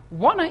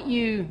 why don't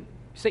you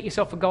set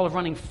yourself a goal of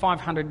running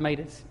 500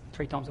 metres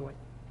 3 times a week?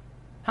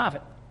 Halve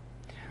it.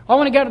 I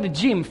want to go to the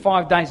gym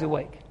 5 days a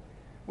week.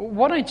 Well,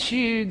 why don't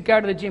you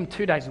go to the gym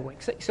 2 days a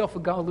week? Set yourself a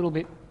goal a little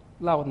bit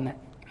lower than that.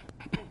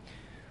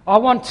 I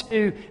want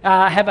to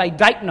have a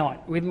date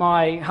night with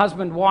my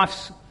husband,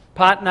 wife's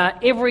partner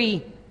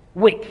every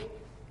week.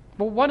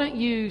 Well, why don't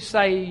you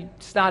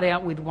start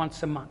out with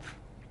once a month?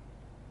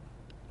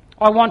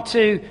 I want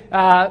to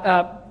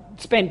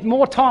spend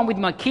more time with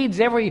my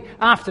kids every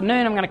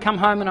afternoon. I'm going to come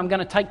home and I'm going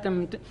to take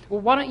them. Well,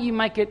 why don't you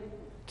make it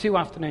 2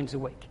 afternoons a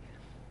week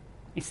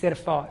instead of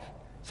 5?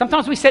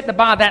 Sometimes we set the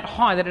bar that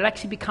high that it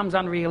actually becomes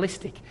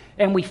unrealistic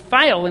and we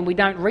fail and we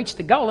don't reach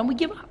the goal and we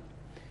give up.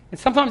 And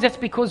sometimes that's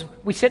because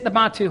we set the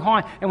bar too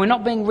high and we're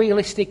not being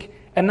realistic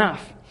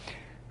enough.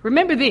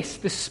 Remember this,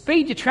 the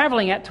speed you're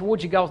travelling at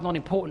towards your goal is not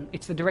important.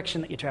 It's the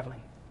direction that you're travelling.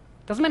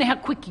 It doesn't matter how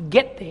quick you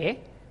get there.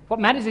 What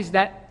matters is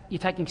that you're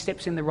taking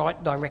steps in the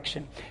right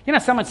direction. You know,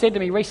 someone said to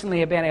me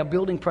recently about our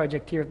building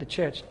project here at the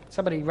church.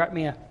 Somebody wrote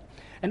me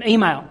an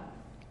email.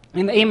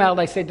 In the email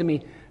they said to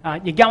me,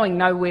 you're going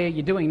nowhere,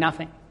 you're doing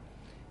nothing.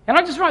 And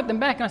I just wrote them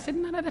back and I said,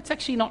 no, that's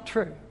actually not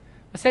true.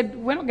 I said,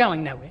 we're not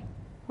going nowhere.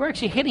 We're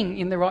actually heading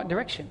in the right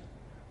direction.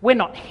 We're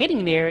not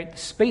heading there at the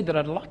speed that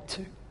I'd like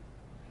to.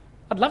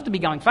 I'd love to be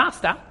going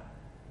faster,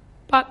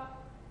 but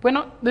we're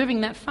not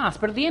moving that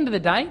fast. But at the end of the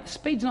day, the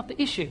speed's not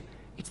the issue.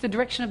 It's the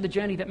direction of the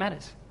journey that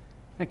matters.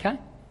 Okay?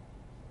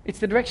 It's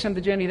the direction of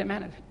the journey that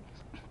matters.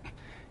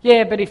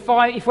 Yeah, but if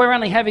we're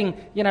only having,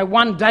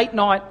 1 date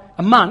night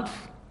a month,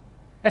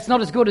 that's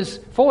not as good as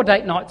 4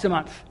 date nights a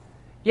month.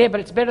 Yeah, but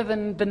it's better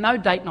than the no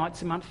date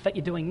nights a month that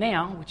you're doing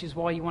now, which is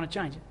why you want to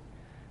change it.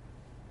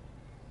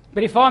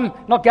 But if I'm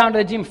not going to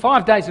the gym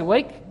 5 days a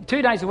week,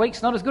 2 days a week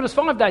is not as good as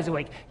 5 days a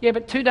week. Yeah,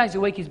 but 2 days a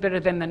week is better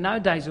than the no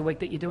days a week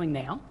that you're doing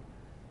now.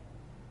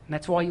 And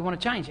that's why you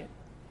want to change it.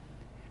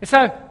 And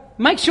so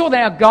make sure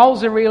that our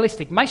goals are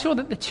realistic. Make sure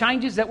that the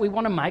changes that we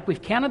want to make,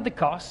 we've counted the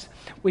costs,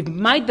 we've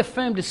made the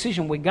firm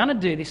decision, we're going to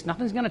do this,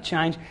 nothing's going to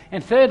change.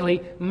 And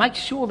thirdly, make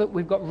sure that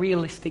we've got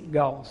realistic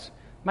goals.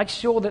 Make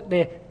sure that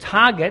the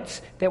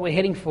targets that we're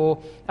heading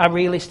for are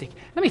realistic.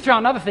 Let me throw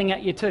another thing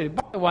at you too.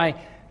 By the way,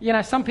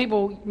 some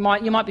people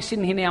you might be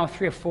sitting here now with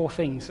 3 or 4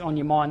 things on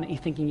your mind that you're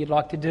thinking you'd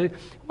like to do.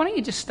 Why don't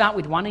you just start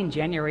with 1 in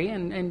January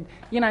and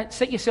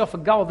set yourself a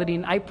goal that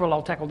in April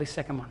I'll tackle this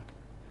second one.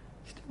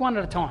 Just do 1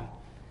 at a time.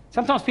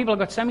 Sometimes people have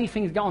got so many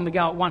things on the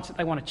go at once that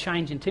they want to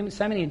change and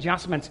so many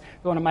adjustments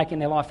they want to make in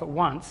their life at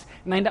once,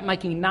 and they end up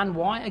making none.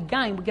 Why?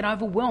 Again, we get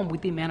overwhelmed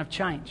with the amount of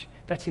change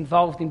that's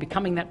involved in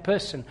becoming that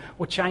person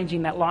or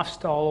changing that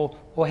lifestyle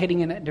or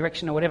heading in that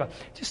direction or whatever.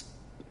 Just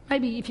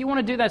maybe if you want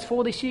to do those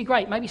 4 this year,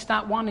 great. Maybe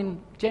start 1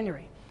 in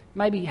January.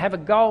 Maybe have a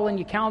goal in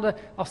your calendar.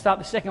 I'll start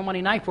the second one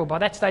in April. By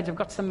that stage, I've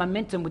got some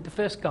momentum with the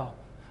first goal.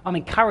 I'm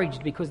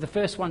encouraged because the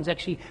first one's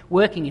actually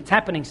working. It's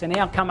happening. So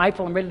now come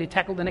April, I'm ready to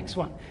tackle the next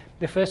one.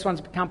 The first one's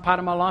become part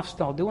of my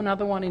lifestyle. Do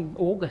another one in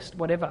August,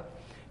 whatever.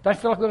 Don't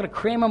feel like we've got to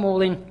cram them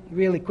all in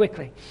really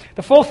quickly.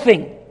 The 4th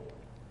thing,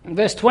 in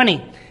verse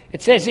 20,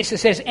 it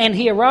says, and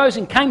he arose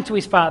and came to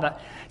his father.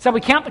 So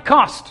we count the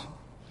cost.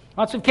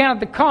 Once we've counted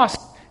the cost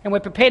and we're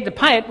prepared to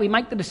pay it, we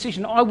make the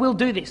decision, I will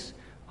do this.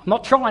 I'm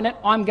not trying it,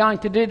 I'm going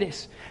to do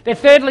this. Then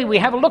thirdly, we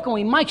have a look and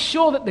we make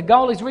sure that the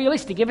goal is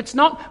realistic. If it's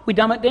not, we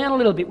dumb it down a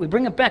little bit. We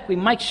bring it back. We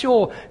make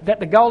sure that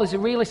the goal is a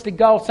realistic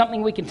goal,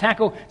 something we can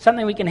tackle,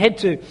 something we can head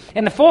to.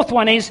 And the 4th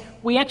one is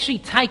we actually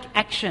take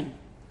action.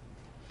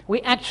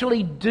 We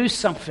actually do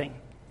something.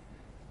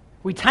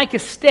 We take a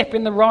step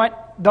in the right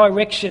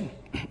direction.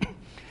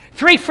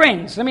 3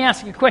 friends, let me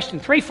ask you a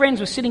question. 3 friends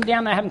were sitting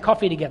down there having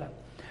coffee together.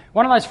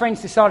 One of those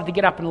friends decided to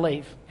get up and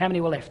leave. How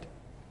many were left?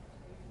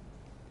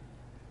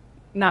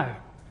 No.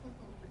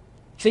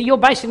 So you're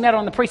basing that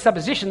on the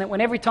presupposition that when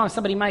every time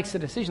somebody makes a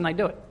decision, they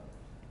do it.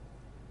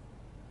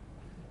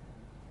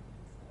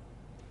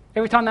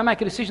 Every time they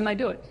make a decision, they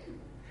do it.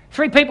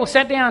 3 people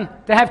sat down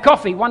to have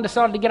coffee. 1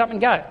 decided to get up and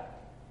go.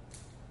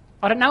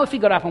 I don't know if he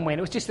got up and went.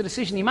 It was just a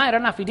decision he made. I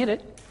don't know if he did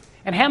it.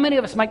 And how many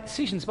of us make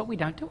decisions, but we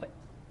don't do it?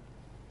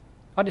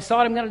 I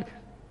decide I'm going to...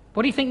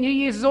 What do you think New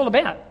Year's is all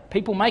about?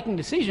 People making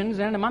decisions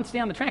and a month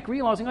down the track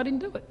realising I didn't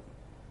do it.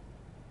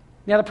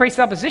 Now, the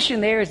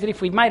presupposition there is that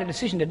if we've made a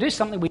decision to do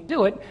something, we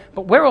do it,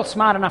 but we're all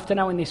smart enough to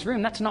know in this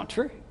room that's not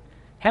true.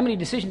 How many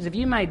decisions have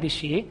you made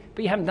this year,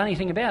 but you haven't done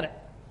anything about it?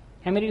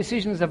 How many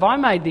decisions have I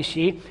made this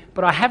year,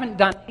 but I haven't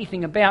done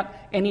anything about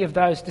any of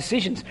those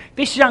decisions?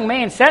 This young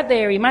man sat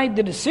there, he made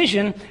the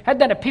decision, had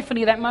that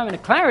epiphany, that moment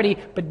of clarity,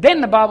 but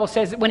then the Bible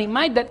says that when he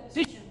made that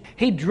decision,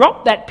 he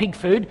dropped that pig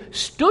food,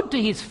 stood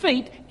to his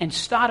feet, and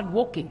started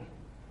walking.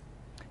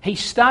 He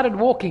started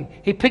walking.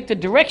 He picked a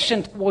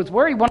direction towards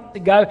where he wanted to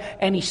go,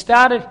 and he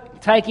started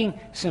taking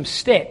some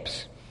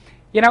steps.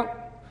 You know,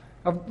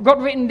 I've got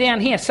written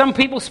down here, some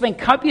people spend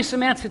copious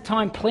amounts of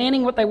time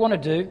planning what they want to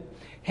do,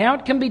 how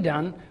it can be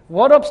done,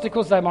 what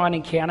obstacles they might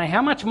encounter,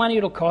 how much money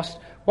it'll cost,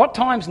 what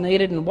time's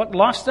needed, and what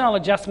lifestyle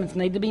adjustments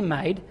need to be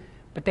made,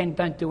 but then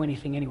don't do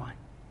anything anyway.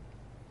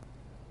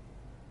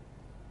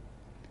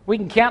 We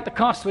can count the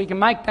cost, we can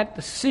make that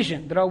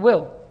decision that I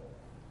will.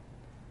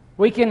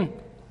 We can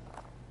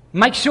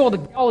make sure the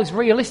goal is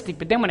realistic,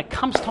 but then when it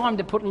comes time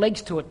to put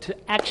legs to it, to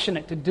action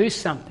it, to do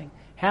something,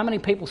 how many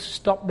people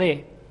stop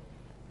there?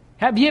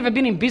 Have you ever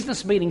been in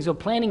business meetings or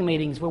planning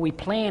meetings where we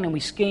plan and we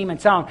scheme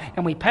and so on,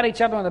 and we pat each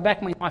other on the back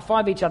and we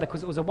high-five each other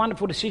because it was a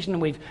wonderful decision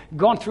and we've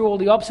gone through all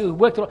the obstacles, we've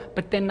worked it all,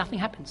 but then nothing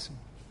happens.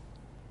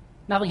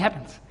 Nothing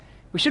happens.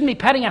 We shouldn't be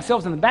patting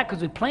ourselves on the back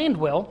because we planned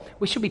well.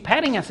 We should be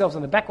patting ourselves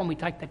on the back when we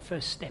take that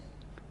first step.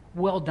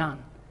 Well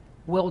done.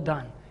 Well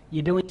done.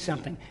 You're doing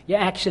something. You're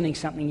actioning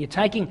something. You're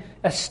taking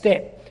a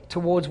step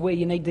towards where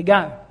you need to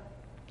go.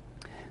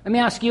 Let me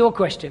ask you a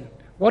question.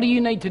 What do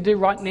you need to do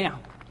right now?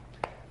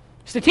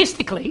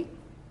 Statistically,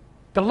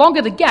 the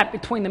longer the gap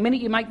between the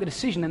minute you make the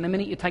decision and the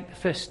minute you take the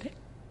first step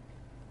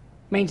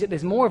means that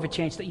there's more of a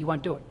chance that you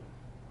won't do it.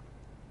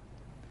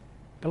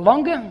 The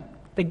longer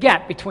the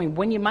gap between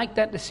when you make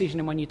that decision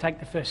and when you take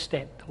the first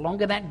step, the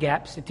longer that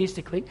gap,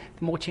 statistically,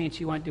 the more chance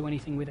you won't do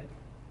anything with it.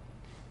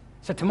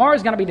 So tomorrow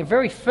is going to be the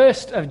very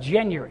 1st of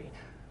January.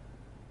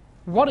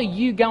 What are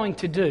you going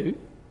to do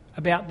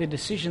about the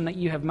decision that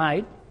you have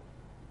made,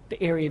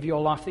 the area of your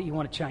life that you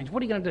want to change?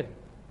 What are you going to do?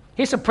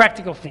 Here's some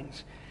practical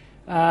things.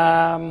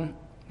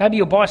 Maybe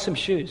you'll buy some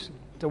shoes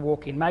to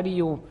walk in. Maybe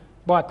you'll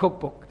buy a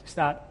cookbook to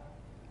start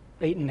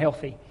eating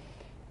healthy.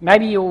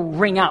 Maybe you'll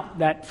ring up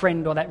that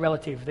friend or that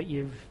relative that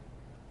you've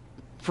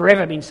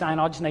forever been saying,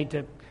 I just need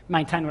to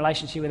maintain a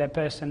relationship with that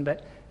person,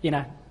 but,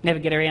 never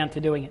get around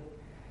to doing it.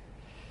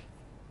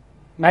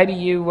 Maybe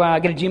you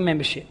get a gym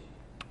membership.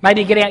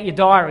 Maybe you get out your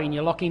diary and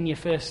you lock in your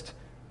first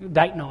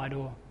date night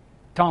or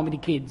time with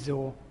your kids,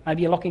 or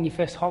maybe you lock in your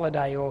first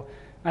holiday, or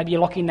maybe you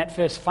lock in that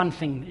first fun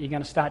thing that you're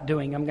going to start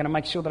doing. I'm going to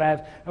make sure that I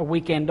have a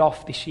weekend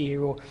off this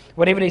year, or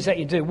whatever it is that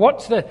you do.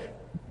 What's the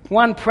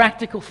one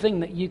practical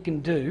thing that you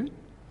can do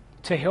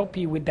to help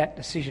you with that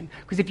decision?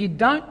 Because if you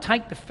don't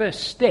take the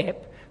first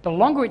step, the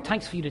longer it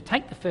takes for you to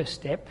take the first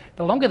step,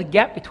 the longer the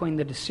gap between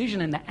the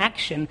decision and the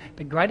action,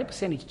 the greater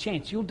percentage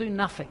chance you'll do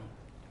nothing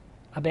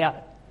about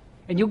it.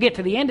 And you'll get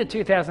to the end of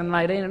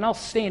 2018 and I'll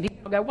stand here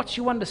and I'll go, what's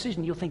your one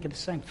decision? You'll think of the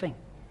same thing.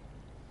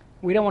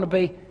 We don't want to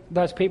be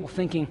those people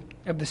thinking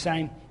of the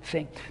same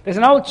thing. There's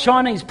an old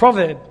Chinese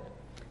proverb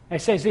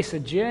that says this: a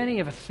journey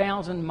of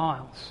 1,000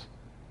 miles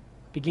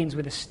begins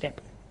with a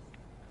step.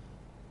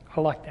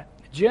 I like that.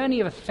 A journey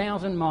of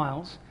 1,000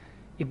 miles,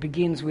 it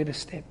begins with a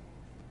step.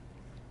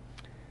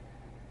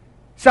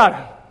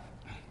 So,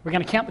 we're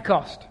going to count the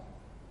cost.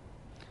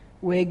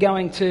 We're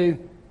going to,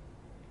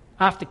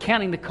 after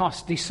counting the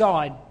cost,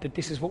 decide that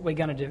this is what we're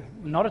going to do.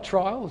 Not a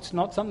trial. It's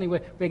not something we're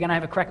going to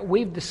have a crack at.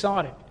 We've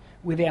decided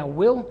with our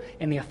will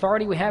and the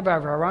authority we have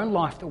over our own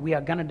life that we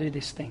are going to do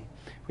this thing.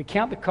 We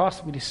count the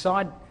cost. We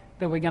decide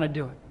that we're going to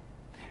do it.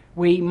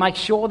 We make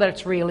sure that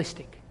it's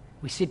realistic.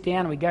 We sit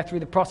down and we go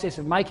through the process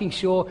of making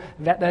sure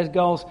that those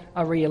goals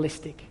are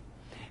realistic.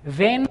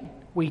 Then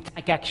we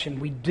take action.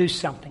 We do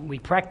something. We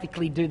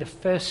practically do the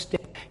first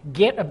step.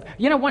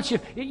 Once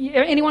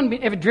anyone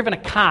ever driven a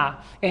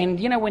car, and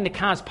when the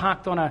car's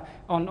parked on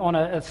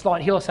a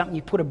slight hill or something,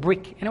 you put a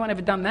brick. Anyone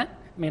ever done that?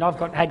 I mean, I've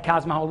had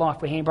cars my whole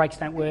life where handbrakes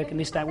don't work and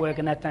this don't work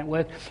and that don't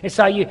work. And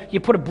so you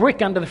put a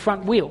brick under the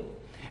front wheel.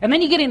 And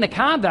then you get in the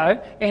car though,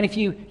 and if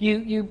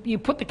you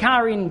put the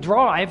car in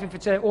drive, if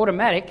it's an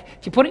automatic,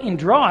 if you put it in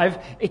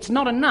drive, it's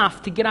not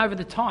enough to get over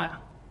the tyre.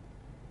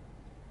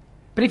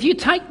 But if you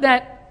take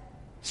that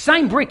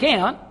same brick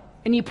out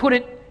and you put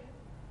it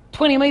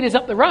 20 metres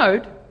up the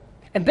road,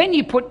 and then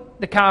you put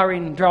the car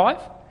in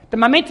drive, the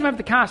momentum of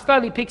the car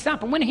slowly picks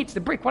up, and when it hits the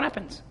brick, what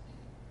happens?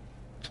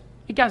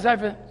 It goes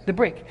over the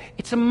brick.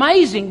 It's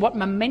amazing what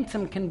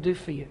momentum can do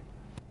for you.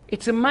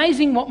 It's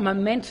amazing what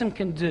momentum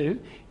can do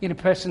in a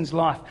person's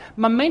life.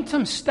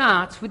 Momentum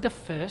starts with the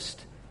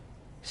first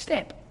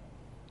step.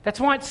 That's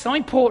why it's so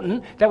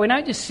important that we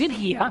don't just sit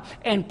here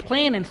and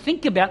plan and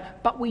think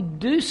about, but we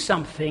do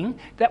something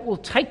that will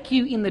take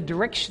you in the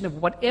direction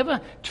of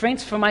whatever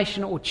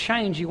transformation or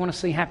change you want to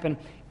see happen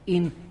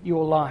in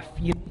your life.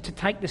 You need to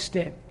take the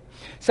step.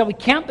 So we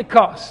count the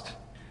cost.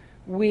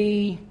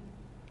 We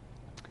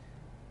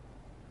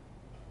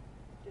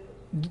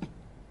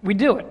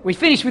do it. We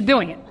finish with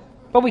doing it.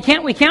 But we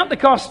count the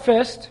cost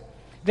first.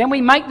 Then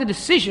we make the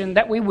decision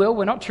that we will.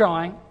 We're not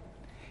trying.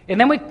 And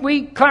then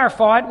we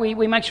clarify it,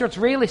 we make sure it's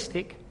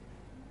realistic.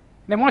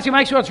 Then once we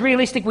make sure it's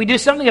realistic, we do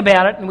something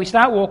about it and we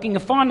start walking.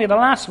 And finally, the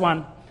last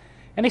one,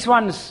 and this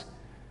one's,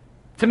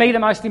 to me, the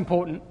most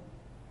important,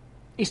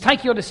 is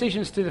take your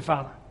decisions to the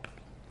Father.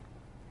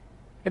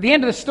 At the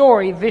end of the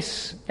story,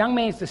 this young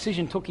man's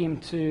decision took him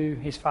to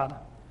his father.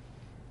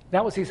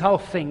 That was his whole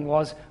thing,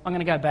 was, I'm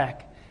going to go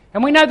back.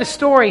 And we know the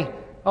story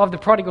of the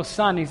prodigal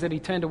son is that he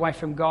turned away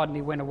from God and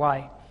he went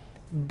away.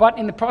 But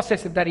in the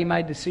process of that, he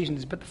made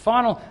decisions. But the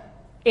final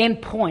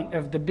end point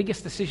of the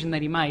biggest decision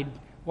that he made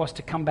was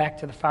to come back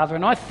to the Father.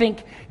 And I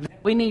think that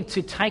we need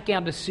to take our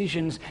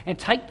decisions and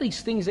take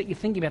these things that you're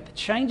thinking about, the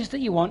changes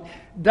that you want.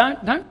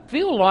 Don't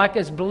feel like,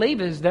 as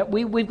believers, that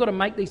we've got to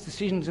make these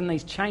decisions and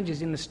these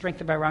changes in the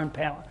strength of our own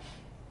power.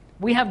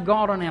 We have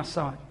God on our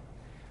side.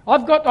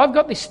 I've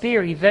got this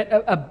theory that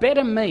a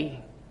better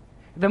me,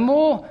 the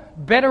more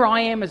better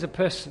I am as a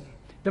person,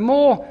 the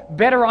more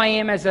better I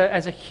am as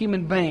a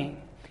human being,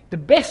 the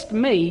best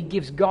me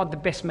gives God the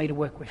best me to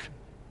work with.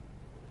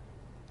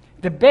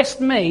 The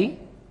best me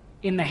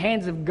in the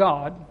hands of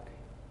God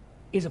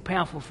is a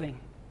powerful thing.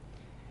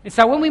 And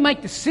so when we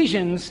make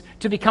decisions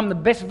to become the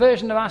best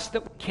version of us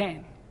that we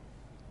can,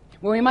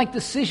 when we make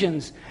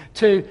decisions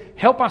to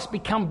help us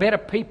become better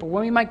people,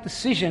 when we make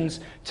decisions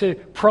to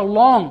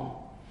prolong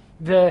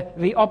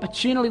the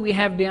opportunity we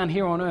have down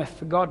here on earth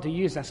for God to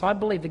use us, I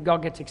believe that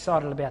God gets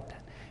excited about that.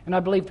 And I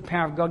believe the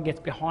power of God gets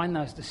behind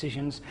those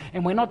decisions.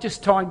 And we're not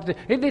just trying to...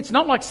 It's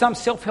not like some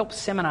self-help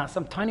seminar,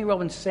 some Tony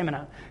Robbins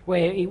seminar,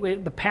 where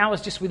the power's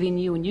just within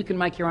you and you can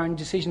make your own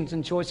decisions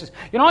and choices.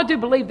 I do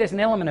believe there's an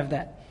element of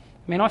that.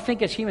 I mean, I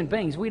think as human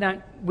beings, we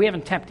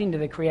haven't tapped into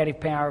the creative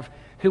power of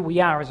who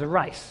we are as a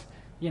race.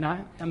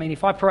 I mean,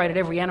 if I paraded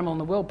every animal in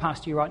the world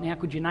past you right now,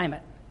 could you name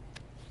it?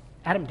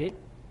 Adam did.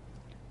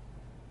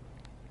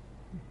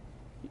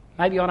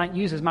 Maybe I don't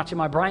use as much of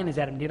my brain as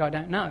Adam did, I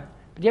don't know.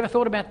 But you ever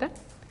thought about that?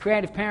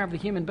 Creative power of the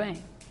human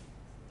being.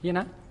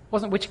 It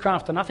wasn't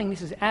witchcraft or nothing.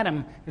 This is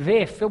Adam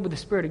there, filled with the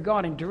Spirit of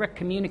God, in direct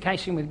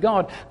communication with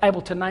God,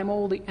 able to name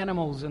all the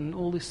animals and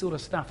all this sort of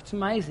stuff. It's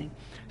amazing.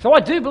 So I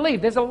do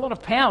believe there's a lot of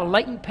power,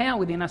 latent power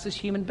within us as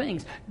human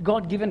beings.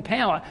 God-given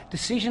power,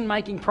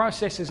 decision-making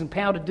processes and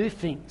power to do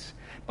things.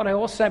 But I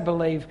also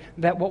believe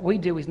that what we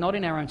do is not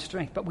in our own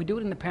strength, but we do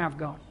it in the power of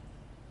God.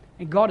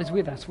 And God is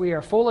with us. We are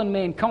a fallen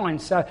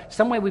mankind, so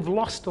somewhere we've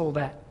lost all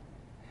that.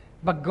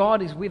 But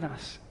God is with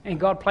us, and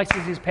God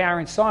places His power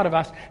inside of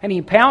us, and He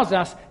empowers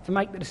us to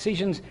make the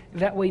decisions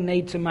that we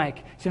need to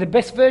make. So the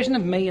best version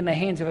of me in the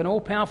hands of an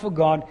all-powerful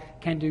God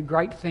can do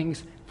great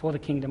things for the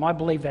kingdom. I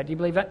believe that. Do you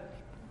believe that?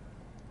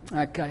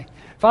 Okay.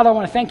 Father, I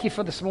want to thank You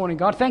for this morning,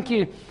 God. Thank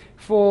You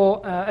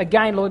for,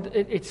 again, Lord,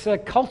 it's a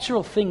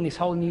cultural thing, this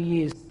whole New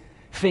Year's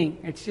thing.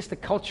 It's just a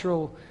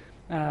cultural,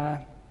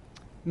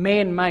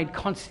 man-made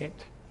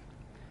concept.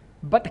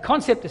 But the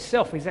concept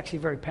itself is actually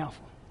very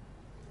powerful.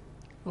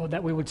 Lord,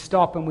 that we would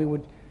stop and we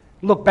would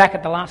look back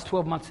at the last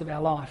 12 months of our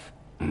life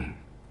and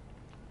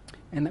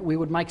that we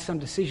would make some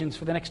decisions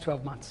for the next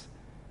 12 months.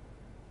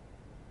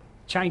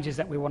 Changes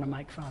that we want to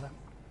make, Father.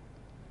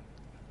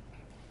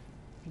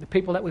 The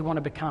people that we want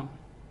to become.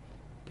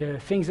 The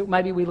things that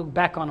maybe we look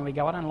back on and we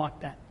go, I don't like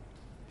that.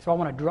 So I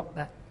want to drop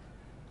that.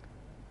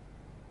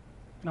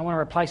 And I want to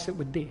replace it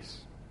with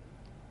this.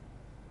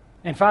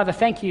 And Father,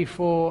 thank You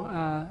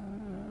for,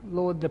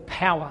 Lord, the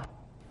power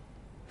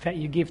that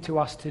You give to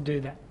us to do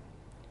that.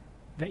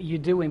 That You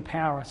do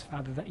empower us,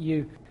 Father, that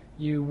you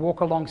walk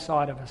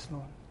alongside of us,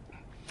 Lord.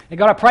 And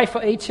God, I pray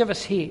for each of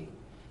us here,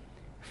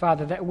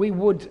 Father, that we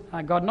would,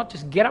 God, not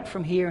just get up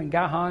from here and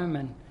go home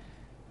and,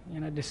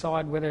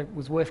 decide whether it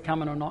was worth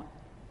coming or not.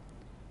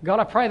 God,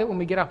 I pray that when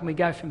we get up and we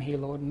go from here,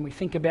 Lord, and we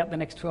think about the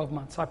next 12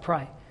 months, I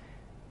pray,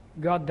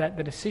 God, that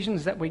the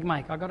decisions that we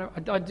make, I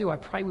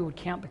pray we would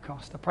count the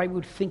cost. I pray we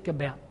would think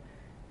about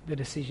the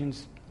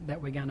decisions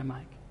that we're going to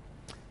make.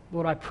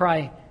 Lord, I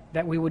pray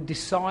that we would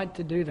decide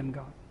to do them,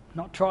 God.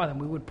 Not try them.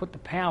 We would put the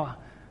power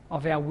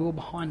of our will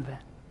behind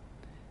that.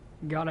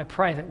 God, I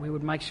pray that we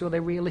would make sure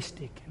they're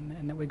realistic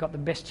and that we've got the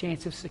best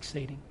chance of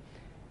succeeding.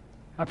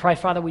 I pray,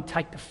 Father, we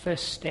take the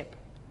first step.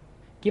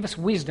 Give us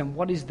wisdom.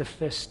 What is the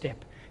first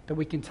step that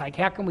we can take?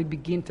 How can we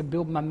begin to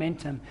build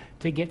momentum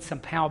to get some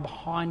power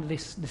behind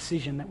this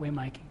decision that we're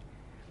making?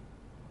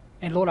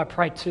 And Lord, I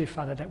pray too,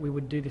 Father, that we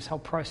would do this whole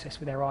process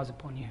with our eyes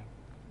upon You.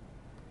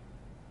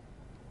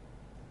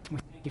 We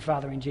thank You,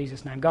 Father, in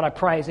Jesus' name. God, I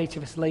pray as each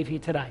of us leave here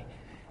today,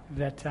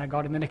 that,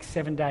 God, in the next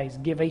 7 days,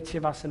 give each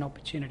of us an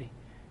opportunity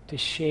to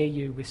share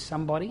You with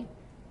somebody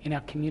in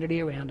our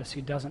community around us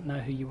who doesn't know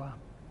who You are.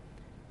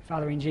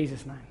 Father, in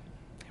Jesus' name.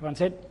 Everyone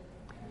said?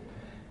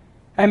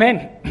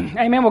 Amen.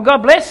 Amen. Well,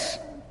 God bless.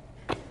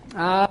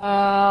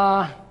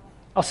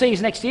 I'll see you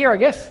next year, I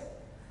guess.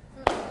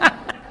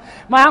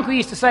 My uncle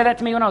used to say that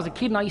to me when I was a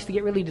kid, and I used to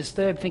get really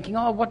disturbed thinking,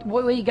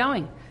 where are you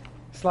going?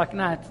 It's like,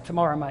 no, it's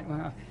tomorrow, mate.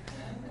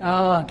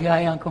 Oh,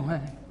 okay, uncle.